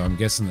food, so I'm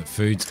guessing that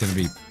food's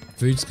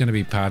going to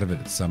be part of it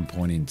at some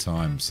point in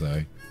time.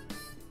 So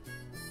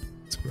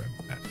let's grab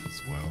that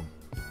as well.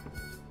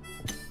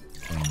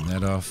 Clean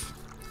that off.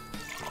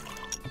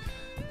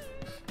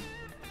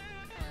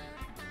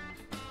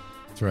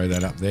 Throw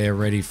that up there,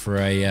 ready for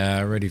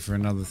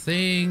another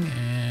thing,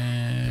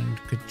 and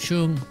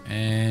ka-chung.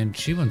 And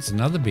she wants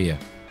another beer.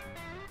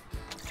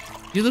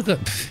 You're looking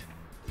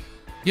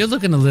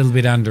a little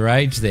bit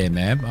underage there,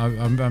 ma'am.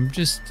 I'm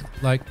just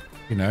like,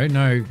 you know,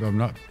 no, I'm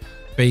not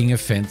being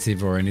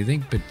offensive or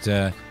anything, but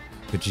you're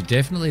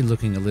definitely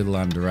looking a little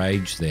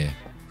underage there.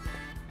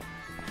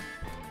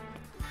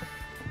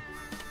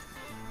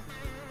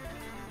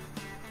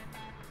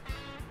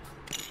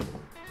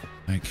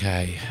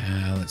 Okay,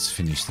 let's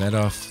finish that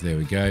off. There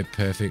we go,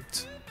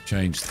 perfect.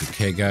 Change the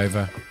keg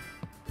over.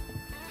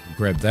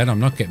 Grab that. I'm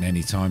not getting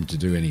any time to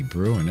do any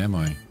brewing, am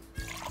I?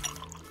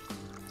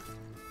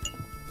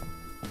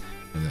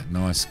 That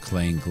nice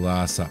clean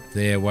glass up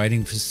there,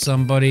 waiting for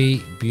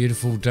somebody.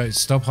 Beautiful. Don't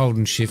stop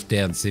holding shift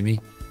down,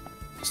 Simi.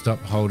 Stop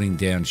holding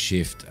down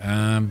shift.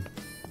 I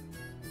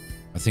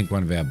think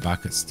one of our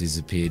buckets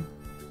disappeared.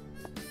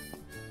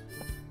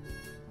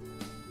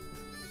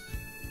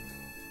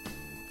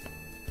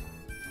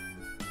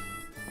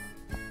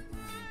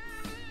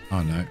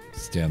 Oh no,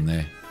 it's down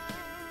there.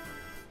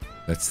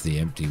 That's the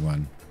empty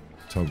one.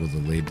 Toggle the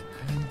lid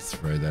and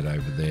throw that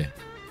over there.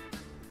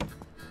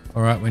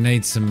 All right, we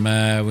need some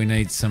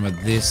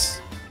of this.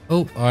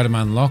 Oh, item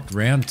unlocked,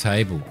 round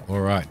table.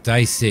 All right,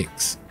 day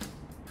 6.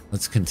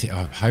 Let's continue.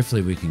 Oh,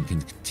 hopefully we can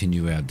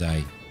continue our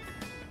day.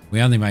 We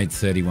only made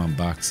 31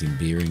 bucks in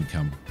beer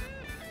income.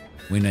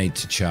 We need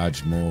to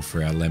charge more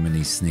for our lemony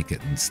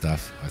snicket and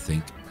stuff, I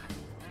think.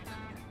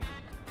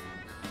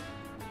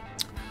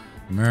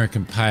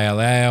 American Pale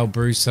Ale,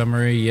 brew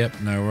summary.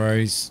 Yep, no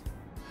worries.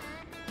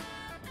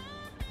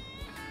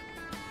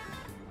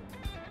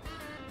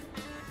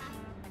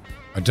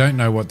 I don't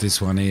know what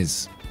this one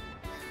is.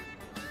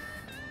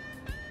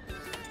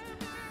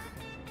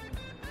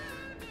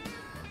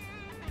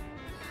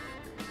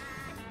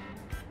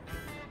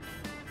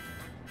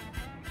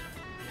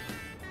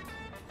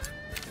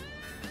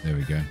 There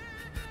we go.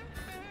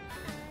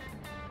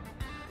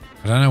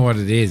 I don't know what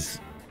it is.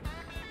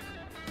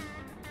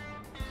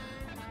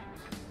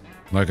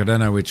 Like, I don't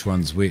know which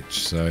one's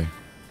which, so...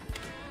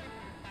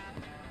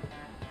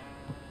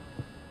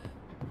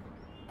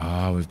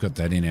 Oh, we've got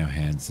that in our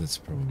hands. That's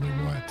probably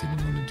why I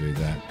didn't want to do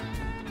that.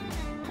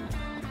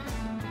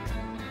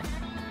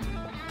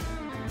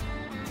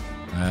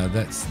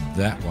 That's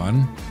that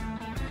one.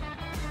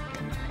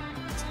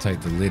 Let's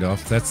take the lid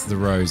off. That's the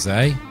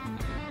rosé.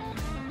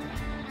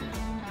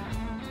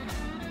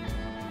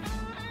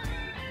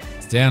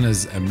 It's down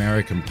as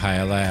American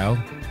Pale Ale.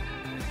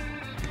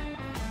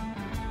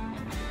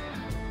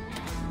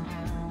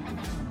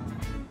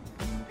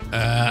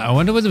 I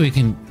wonder whether we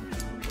can...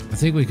 I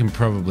think we can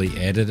probably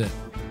edit it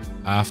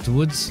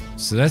afterwards.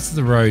 So that's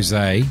the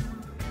rosé.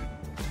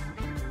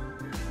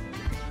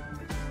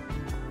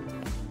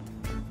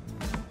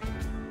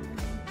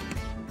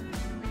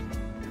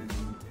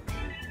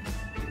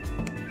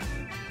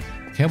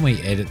 Can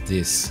we edit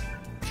this?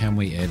 Can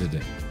we edit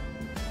it?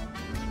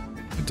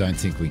 I don't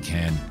think we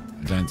can.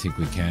 I don't think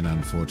we can,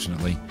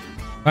 unfortunately.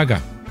 Okay.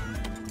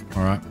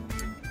 All right.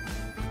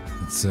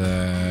 Let's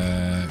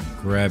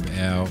grab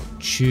our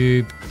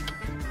tube.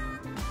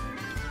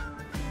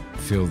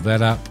 Fill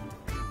that up.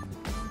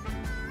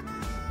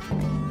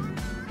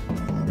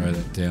 Throw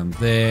that down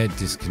there.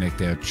 Disconnect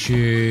our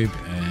tube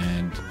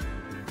and...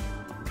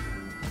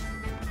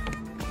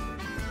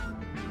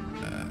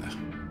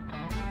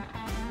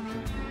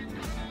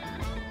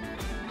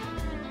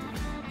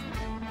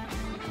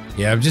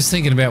 yeah, I'm just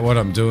thinking about what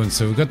I'm doing.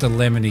 So we've got the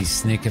lemony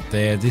snicket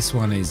there. This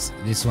one's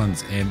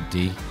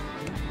empty.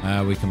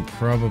 We can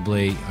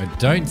probably... I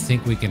don't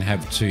think we can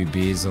have 2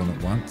 beers on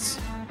at once.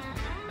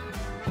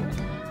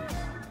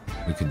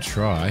 We can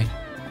try,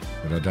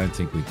 but I don't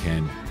think we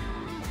can.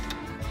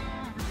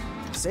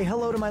 Say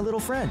hello to my little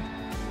friend.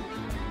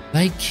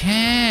 They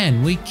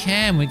can. We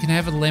can. We can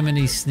have a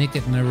lemony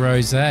snicket and a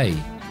rosé.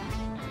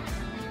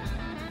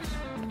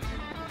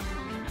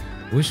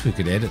 Wish we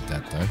could edit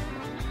that though.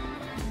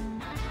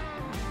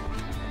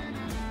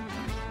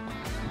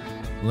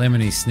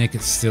 Lemony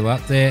Snicket's still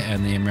up there,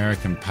 and the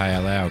American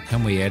Pale Ale.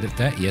 Can we edit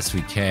that? Yes,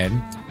 we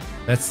can.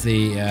 That's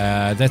the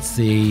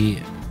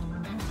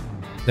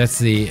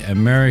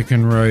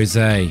American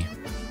Rosé.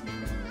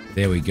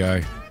 There we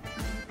go.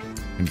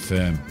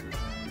 Confirm.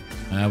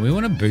 We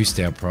want to boost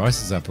our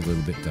prices up a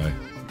little bit though.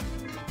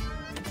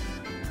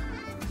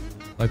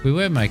 Like we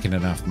weren't making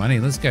enough money.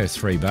 Let's go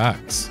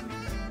 $3.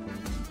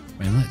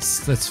 I mean,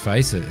 let's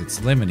face it. It's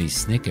Lemony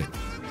Snicket.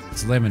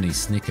 It's Lemony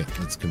Snicket.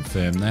 Let's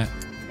confirm that.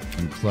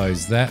 And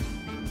close that,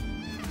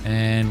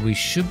 and we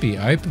should be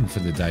open for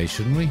the day,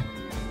 shouldn't we?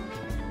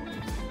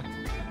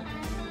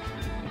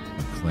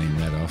 I'll clean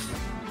that off.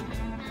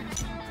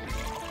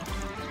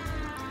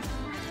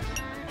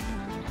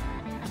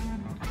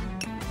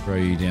 Throw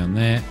you down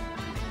there.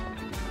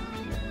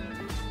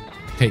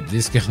 Keep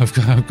this going.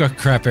 I've got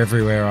crap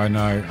everywhere. I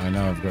know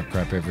I've got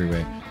crap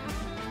everywhere.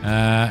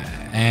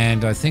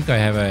 And I think I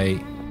have a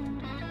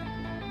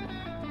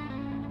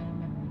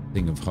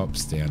thing of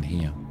hops down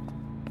here.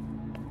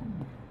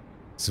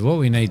 So what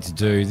we need to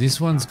do, this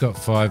one's got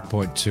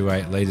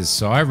 5.28 litres.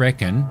 So I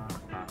reckon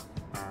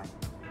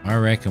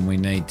we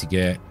need to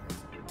get,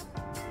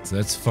 so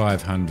that's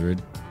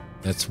 500.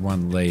 That's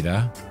 1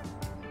 litre.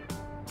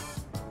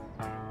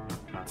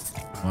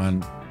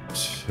 1,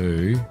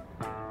 2.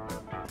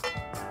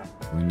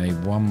 We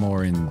need 1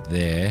 more in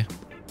there.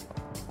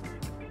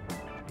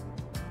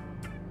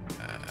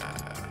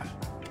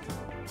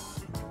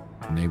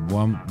 We need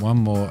one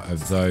more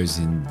of those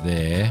in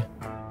there.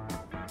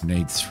 We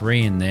need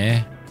 3 in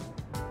there.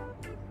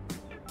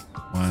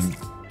 1,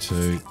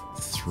 2,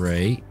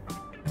 3.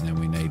 And then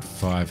we need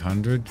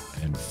 500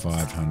 and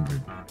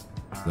 500.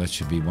 So that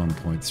should be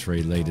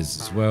 1.3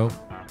 litres as well.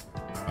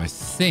 I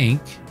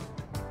think...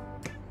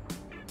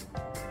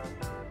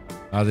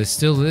 oh, there's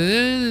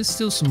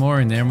still some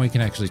more in there, and we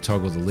can actually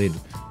toggle the lid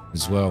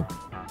as well.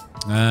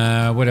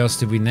 What else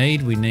did we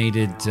need? We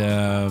needed...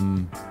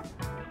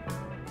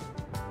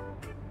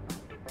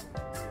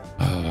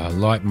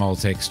 light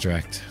malt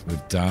extract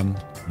we've done.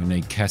 We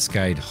need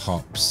Cascade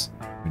hops.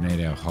 We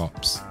need our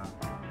hops.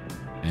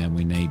 And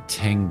we need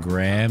 10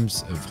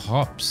 grams of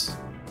hops.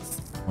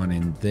 1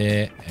 in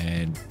there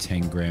and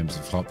 10 grams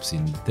of hops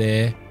in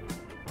there.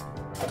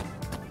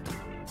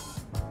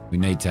 We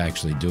need to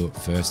actually do it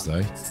first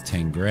though.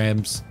 10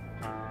 grams.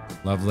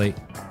 Lovely.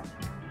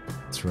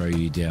 Throw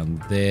you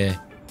down there.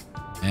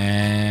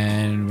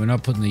 And we're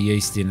not putting the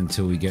yeast in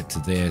until we get to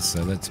there.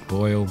 So let's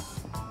boil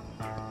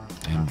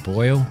and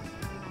boil.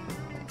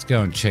 Let's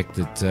go and check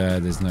that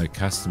there's no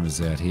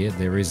customers out here.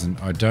 There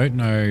isn't. I don't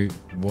know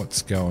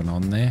what's going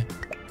on there.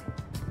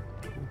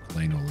 We'll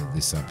clean all of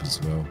this up as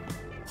well.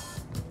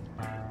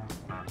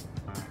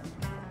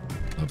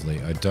 Lovely.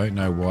 I don't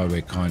know why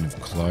we're kind of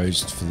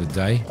closed for the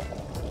day.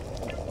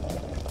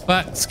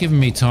 But it's given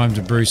me time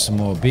to brew some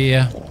more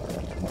beer.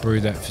 Brew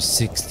that for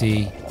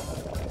 60.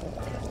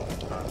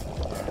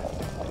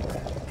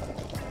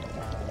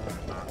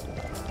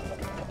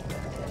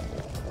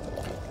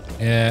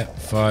 Yeah,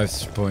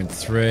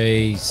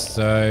 5.3,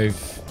 stove,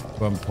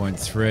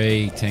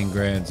 1.3, 10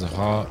 grams of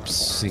hops,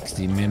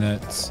 60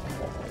 minutes,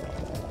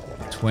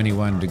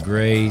 21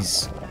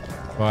 degrees,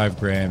 5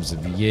 grams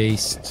of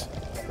yeast.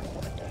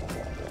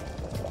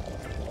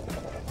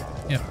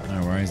 Yep,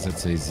 no worries,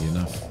 that's easy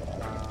enough.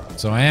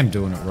 So I am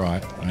doing it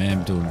right. I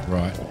am doing it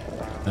right.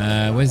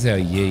 Where's our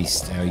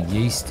yeast? Our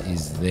yeast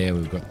is there.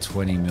 We've got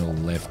 20 mil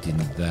left in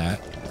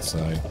that. So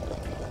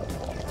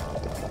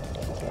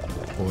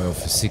boil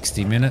for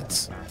 60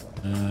 minutes.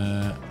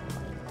 There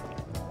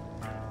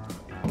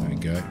we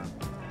go.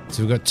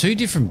 So we've got 2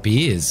 different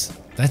beers.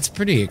 That's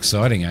pretty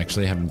exciting,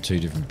 actually, having 2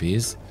 different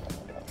beers.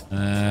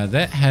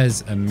 That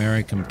has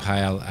American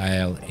Pale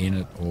Ale in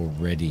it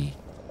already.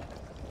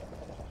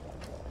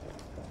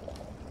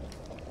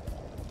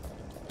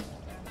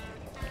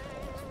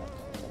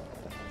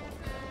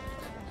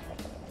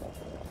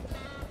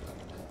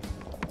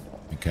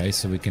 Okay,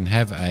 so we can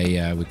have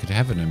a we could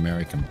have an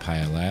American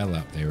Pale Ale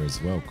up there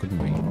as well, couldn't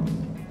we?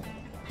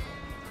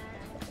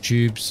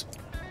 Tubes.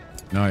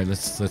 No,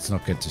 let's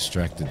not get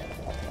distracted.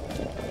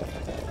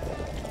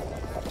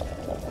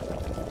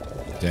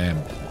 Damn.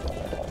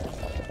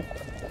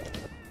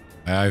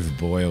 I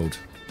overboiled.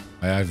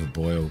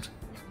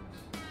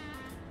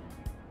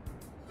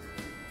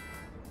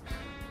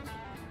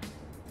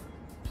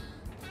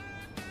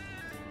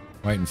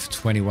 Waiting for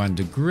 21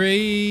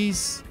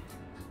 degrees.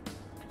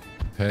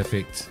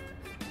 Perfect.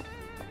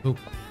 Oop.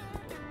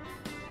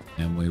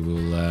 And we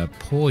will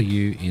pour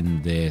you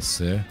in there,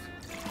 sir.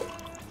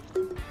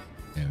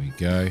 There we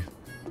go.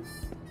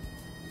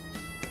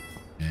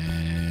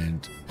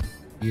 And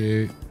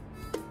you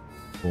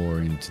pour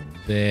into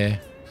there.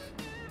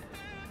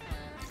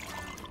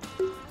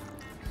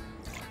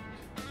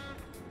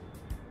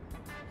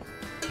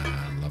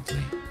 Ah,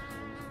 lovely.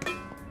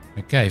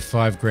 Okay,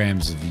 5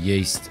 grams of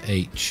yeast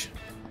each.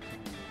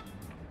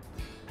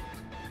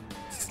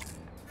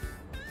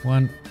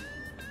 1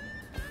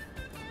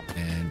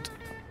 and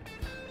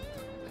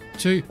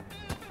 2.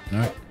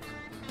 No.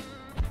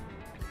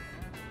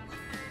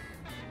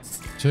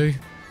 2.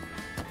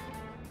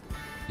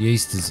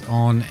 Yeast is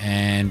on,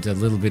 and a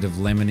little bit of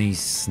lemony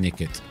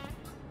snicket.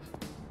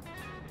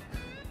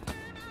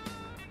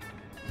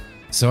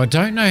 So I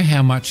don't know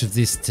how much of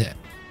this to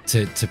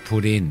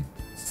put in.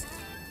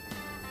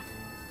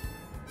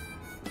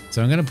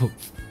 So I'm going to put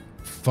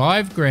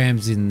 5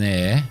 grams in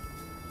there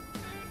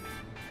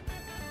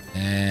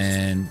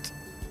and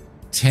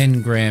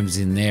 10 grams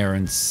in there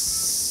and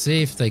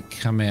see if they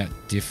come out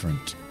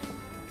different.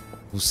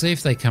 We'll see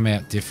if they come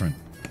out different.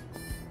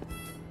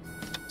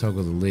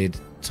 Toggle the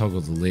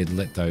lid,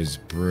 let those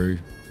brew.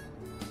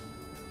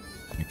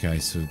 Okay,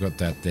 so we've got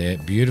that there.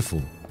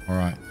 Beautiful. All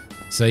right.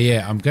 So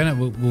yeah, I'm gonna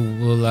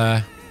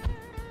okay.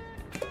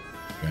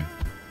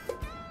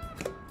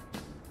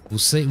 We'll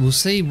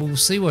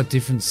see what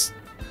difference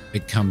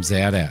it comes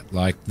out at.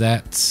 Like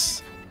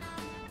that's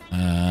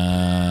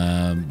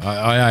I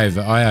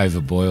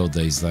overboiled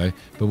these though,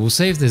 but we'll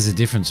see if there's a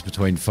difference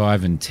between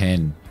 5 and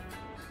 10.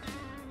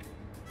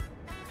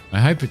 I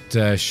hope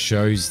it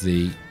shows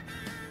the.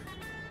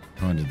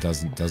 Kind of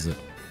doesn't, does it?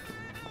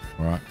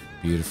 All right,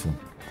 beautiful.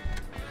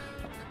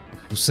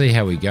 We'll see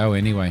how we go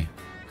anyway.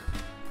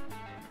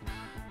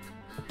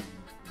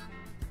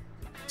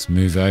 Let's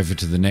move over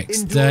to the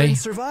next day.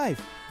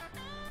 Survive.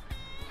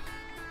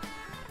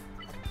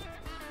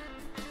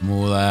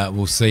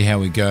 We'll see how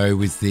we go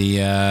with the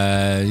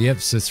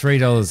yep. So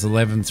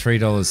 $3.11,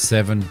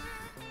 $3.07.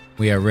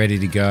 We are ready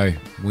to go.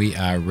 We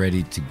are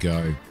ready to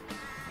go,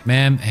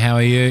 ma'am. How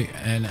are you?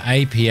 An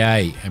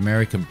APA,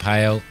 American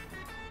Pale.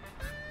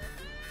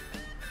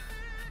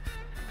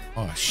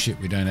 Oh shit,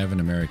 we don't have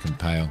an American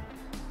Pale.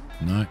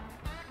 No.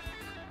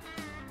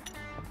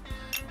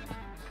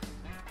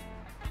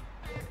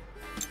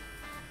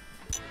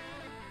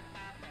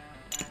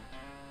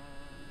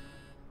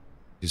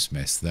 Just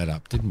messed that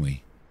up, didn't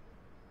we?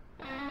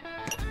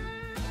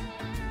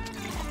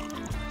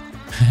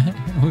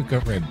 We've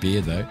got red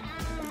beer though.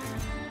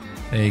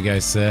 There you go,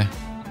 sir.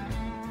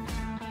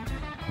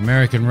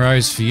 American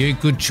Rose for you.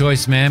 Good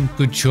choice, ma'am.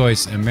 Good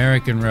choice.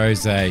 American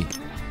Rosé.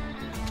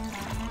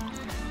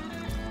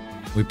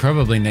 We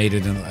probably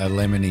needed a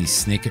lemony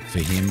snicket for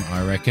him,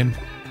 I reckon.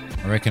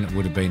 I reckon it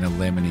would have been a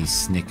lemony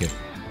snicket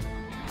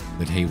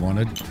that he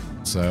wanted.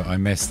 So I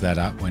messed that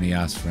up when he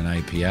asked for an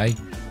APA.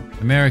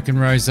 American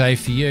Rosé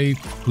for you.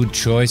 Good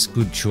choice,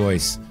 good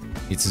choice.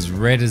 It's as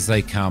red as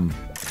they come.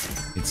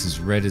 It's as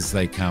red as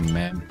they come,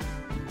 ma'am.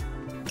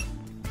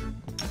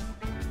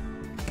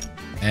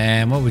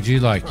 And what would you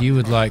like? You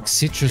would like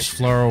citrus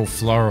floral.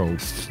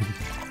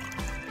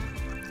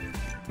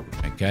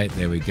 Okay,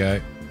 there we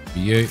go. For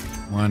you.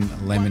 1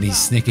 lemony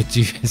snicket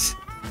juice.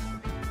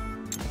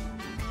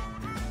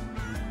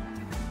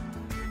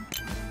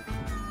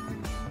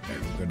 Okay,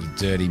 we've got a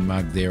dirty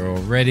mug there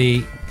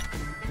already.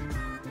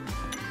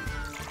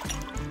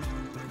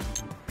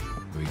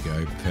 There we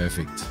go.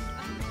 Perfect.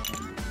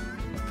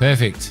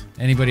 Perfect.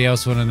 Anybody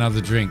else want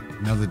another drink?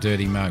 Another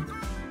dirty mug.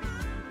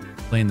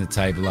 Clean the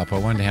table up. I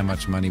wonder how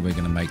much money we're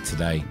going to make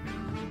today.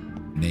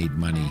 Need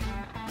money.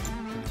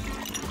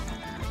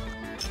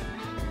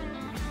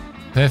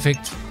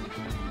 Perfect.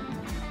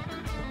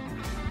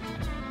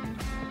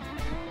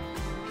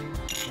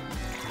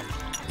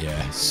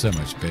 Yeah, so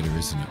much better,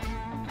 isn't it?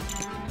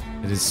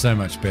 It is so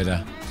much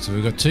better. So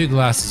we've got 2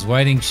 glasses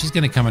waiting. She's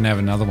going to come and have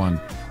another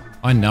one.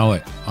 I know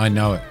it. I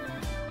know it.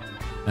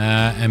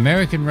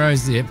 American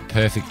Rose. Yep,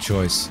 perfect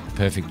choice.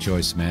 Perfect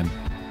choice, man.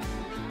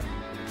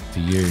 For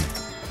you.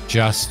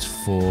 Just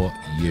for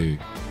you.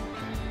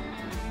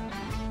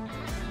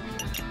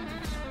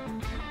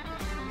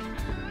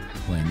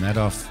 Clean that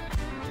off.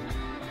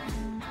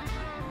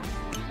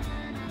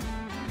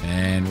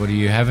 And what are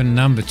you having?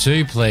 Number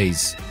 2,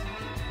 please.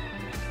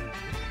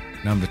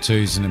 Number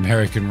 2's an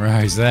American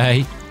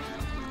rosé.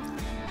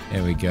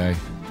 There we go.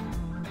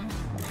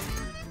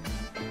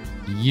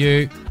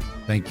 You,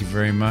 thank you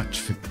very much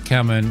for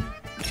coming.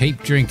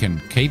 Keep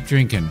drinking, keep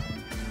drinking.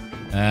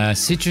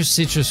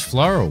 Citrus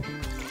floral.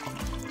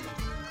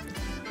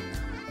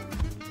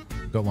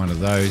 Got one of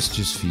those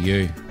just for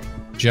you.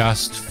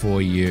 Just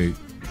for you.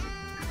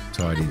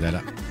 Tidy that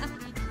up.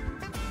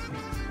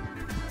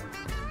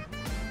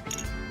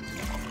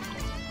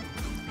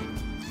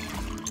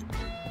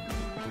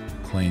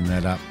 Clean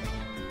that up.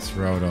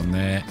 Throw it on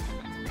there.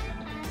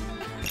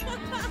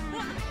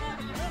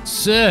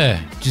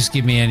 Sir, just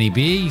give me any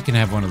beer. You can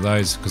have one of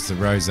those because the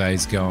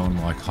rosés go on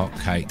like hot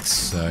cakes.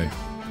 So,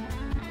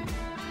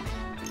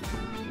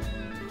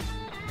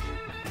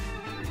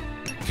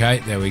 okay,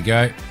 there we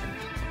go.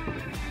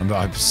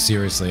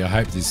 Seriously, I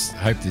hope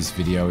this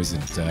video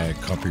isn't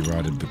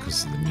copyrighted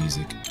because of the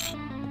music.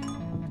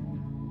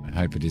 I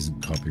hope it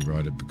isn't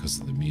copyrighted because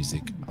of the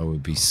music. I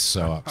would be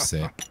so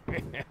upset.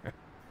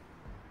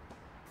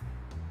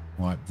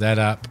 Wipe that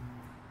up.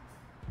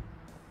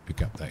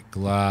 Pick up that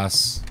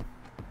glass.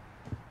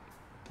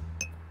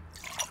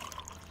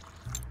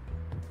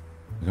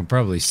 I can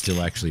probably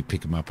still actually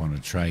pick them up on a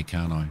tray,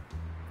 can't I?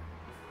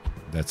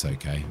 That's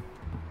okay.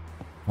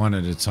 One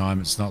at a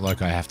time. It's not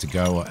like I have to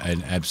go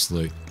an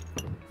absolute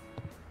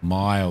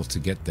mile to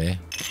get there.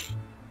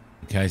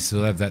 Okay, so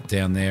we'll have that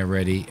down there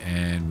ready,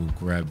 and we'll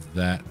grab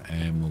that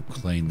and we'll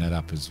clean that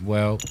up as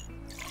well.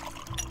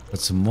 Got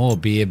some more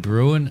beer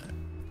brewing,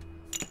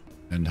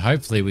 and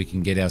hopefully we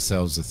can get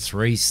ourselves a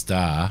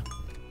 3-star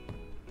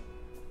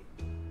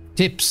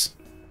tips.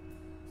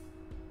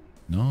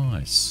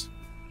 Nice.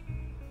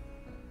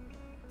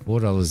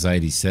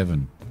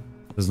 $4.87.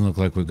 Doesn't look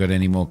like we've got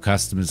any more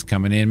customers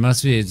coming in.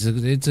 Must be.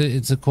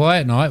 It's a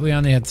quiet night. We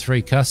only had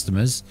 3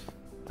 customers.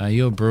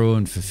 You're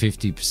brewing for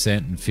 50%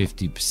 and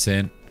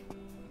 50%.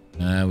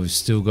 We've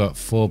still got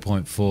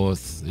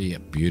 4.4. Yeah,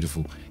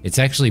 beautiful. It's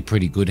actually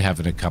pretty good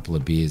having a couple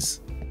of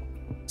beers.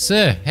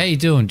 Sir, how you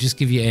doing? Just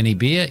give you any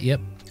beer? Yep.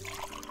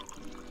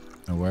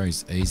 No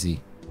worries.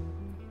 Easy.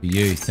 For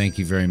you, thank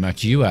you very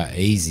much. You are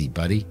easy,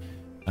 buddy.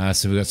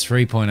 So we've got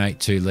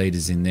 3.82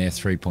 litres in there,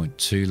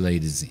 3.2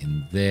 litres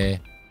in there.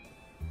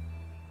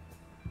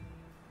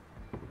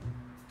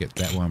 Get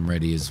that one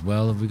ready as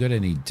well. Have we got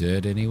any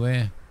dirt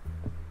anywhere?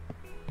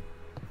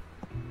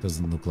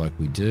 Doesn't look like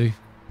we do.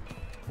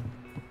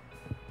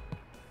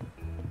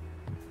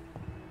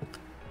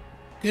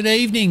 Good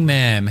evening,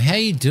 ma'am. How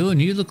you doing?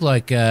 You look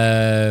like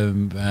a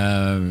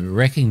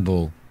wrecking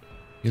ball.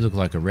 You look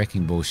like a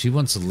wrecking ball. She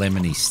wants a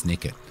lemony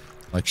snicket.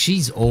 Like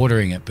she's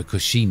ordering it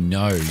because she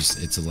knows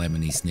it's a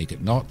lemony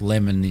snicket, not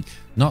lemony,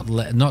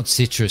 not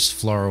citrus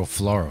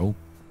floral.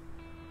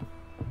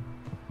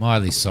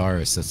 Miley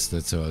Cyrus,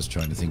 that's who I was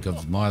trying to think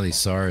of. Miley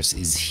Cyrus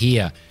is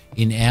here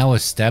in our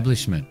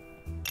establishment.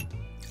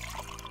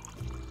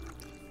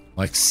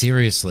 Like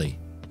seriously,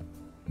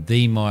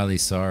 the Miley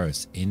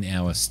Cyrus in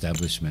our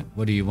establishment.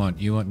 What do you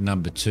want? You want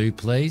number 2,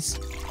 please?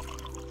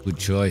 Good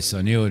choice.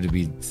 I knew it would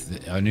be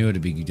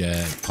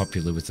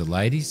popular with the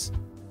ladies.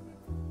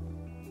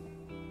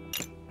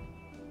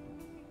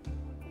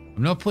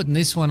 I'm not putting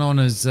this one on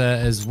as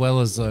well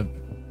as I'm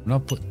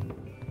not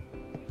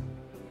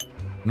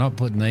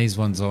putting these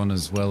ones on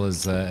as well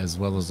as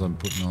I'm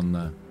putting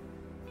on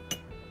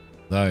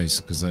those,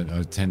 because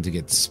I tend to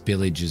get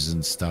spillages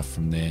and stuff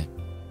from there.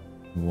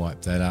 We'll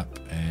wipe that up,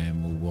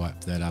 and we'll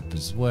wipe that up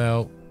as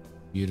well.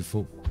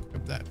 Beautiful.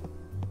 Grab that.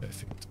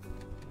 Perfect.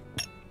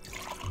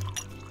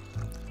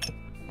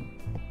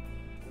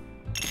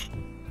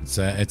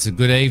 It's a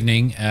good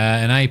evening.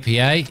 An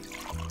APA.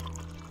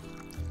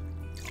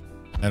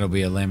 That'll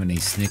be a lemony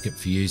snicket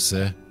for you,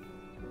 sir.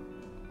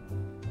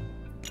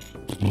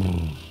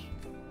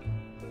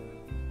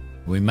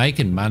 We're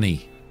making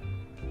money.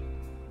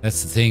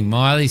 That's the thing.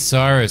 Miley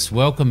Cyrus,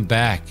 welcome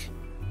back.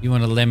 You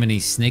want a lemony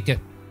snicket?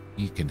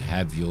 You can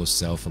have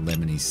yourself a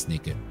lemony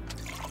snicket.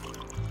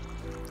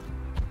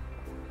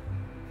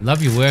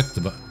 Love your work.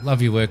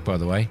 Love your work, by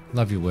the way.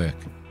 Love your work.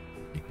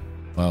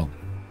 Well,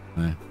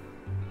 I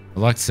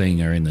like seeing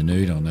her in the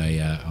nude on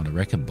a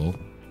wrecking ball.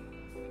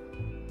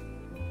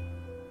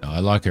 I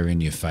like her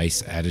in your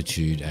face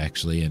attitude,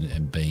 actually,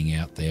 and being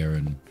out there,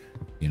 and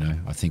you know,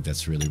 I think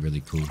that's really,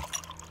 really cool.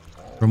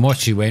 From what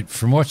she went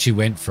from.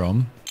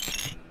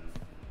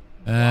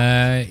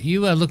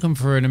 You are looking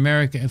for an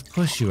American. Of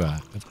course you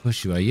are. Of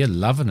course you are. You're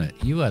loving it.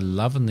 You are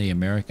loving the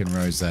American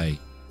rosé.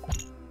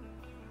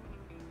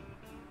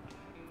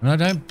 And I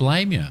don't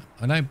blame you.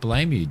 I don't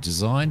blame you.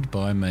 Designed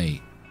by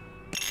me.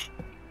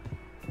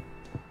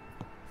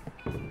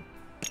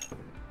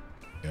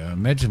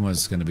 Imagine what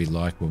it's going to be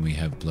like when we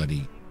have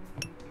bloody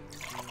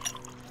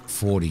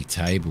 40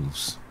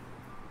 tables.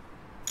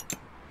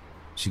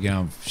 She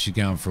going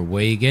for a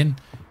wee again?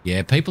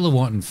 Yeah, people are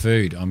wanting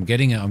food. I'm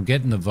getting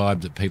the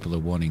vibe that people are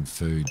wanting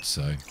food,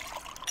 so.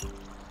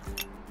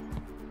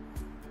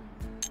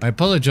 I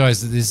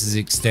apologize that this is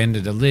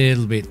extended a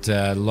little bit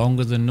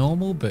longer than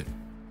normal, but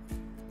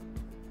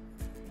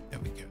there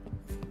we go.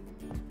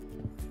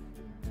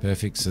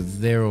 Perfect, so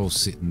they're all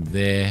sitting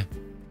there.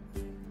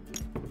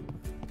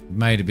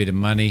 Made a bit of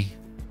money.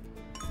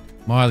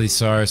 Miley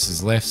Cyrus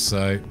has left,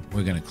 so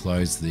we're going to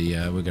close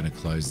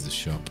the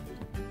shop.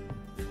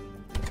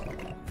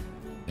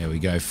 There we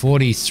go.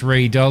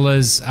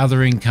 $43.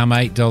 Other income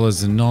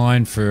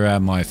 $8.09 for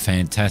my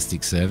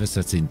fantastic service.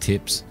 That's in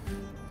tips.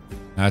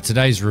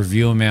 Today's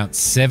review amount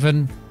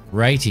 7.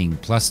 Rating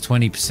plus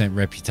 20%.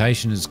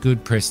 Reputation is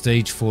good.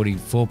 Prestige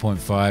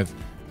 44.5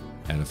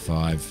 out of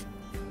 5.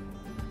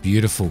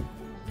 Beautiful.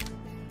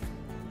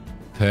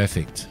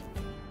 Perfect.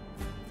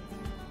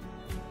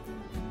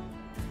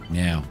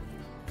 Now,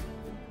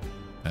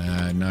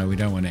 no, we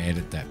don't want to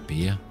edit that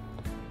beer.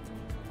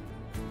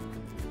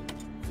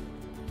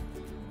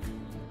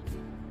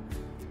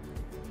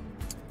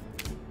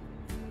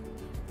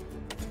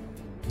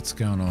 What's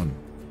going on?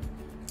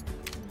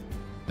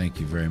 Thank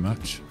you very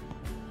much.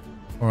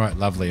 All right,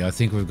 lovely. I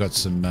think we've got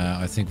some.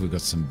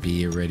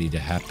 Beer ready to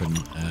happen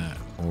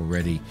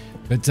already.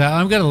 But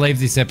I'm going to leave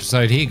this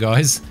episode here,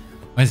 guys.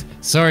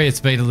 Sorry, it's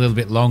been a little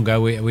bit longer.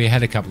 We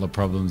had a couple of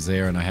problems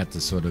there, and I had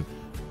to sort of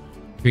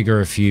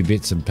figure a few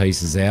bits and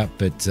pieces out.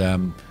 But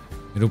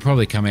it'll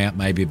probably come out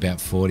maybe about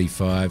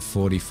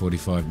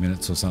 45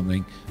 minutes or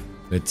something.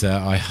 But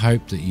I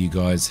hope that you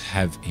guys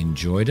have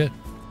enjoyed it.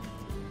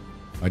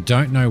 I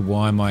don't know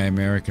why my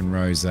American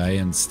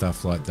Rosé and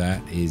stuff like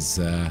that is...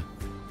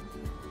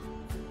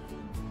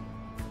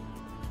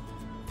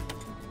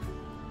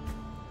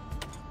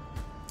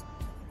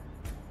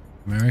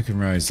 American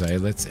Rosé.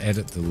 Let's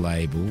edit the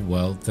label.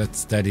 Well,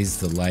 that is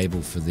the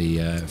label for the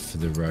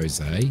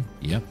rosé.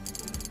 Yep.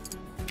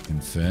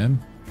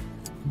 Confirm.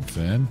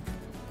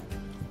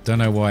 Don't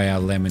know why our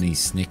lemony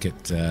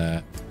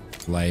snicket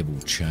label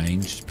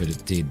changed, but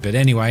it did. But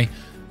anyway,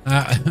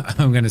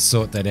 I'm going to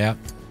sort that out.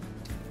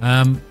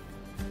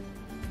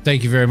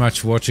 Thank you very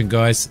much for watching,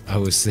 guys. I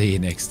will see you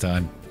next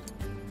time.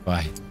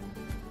 Bye.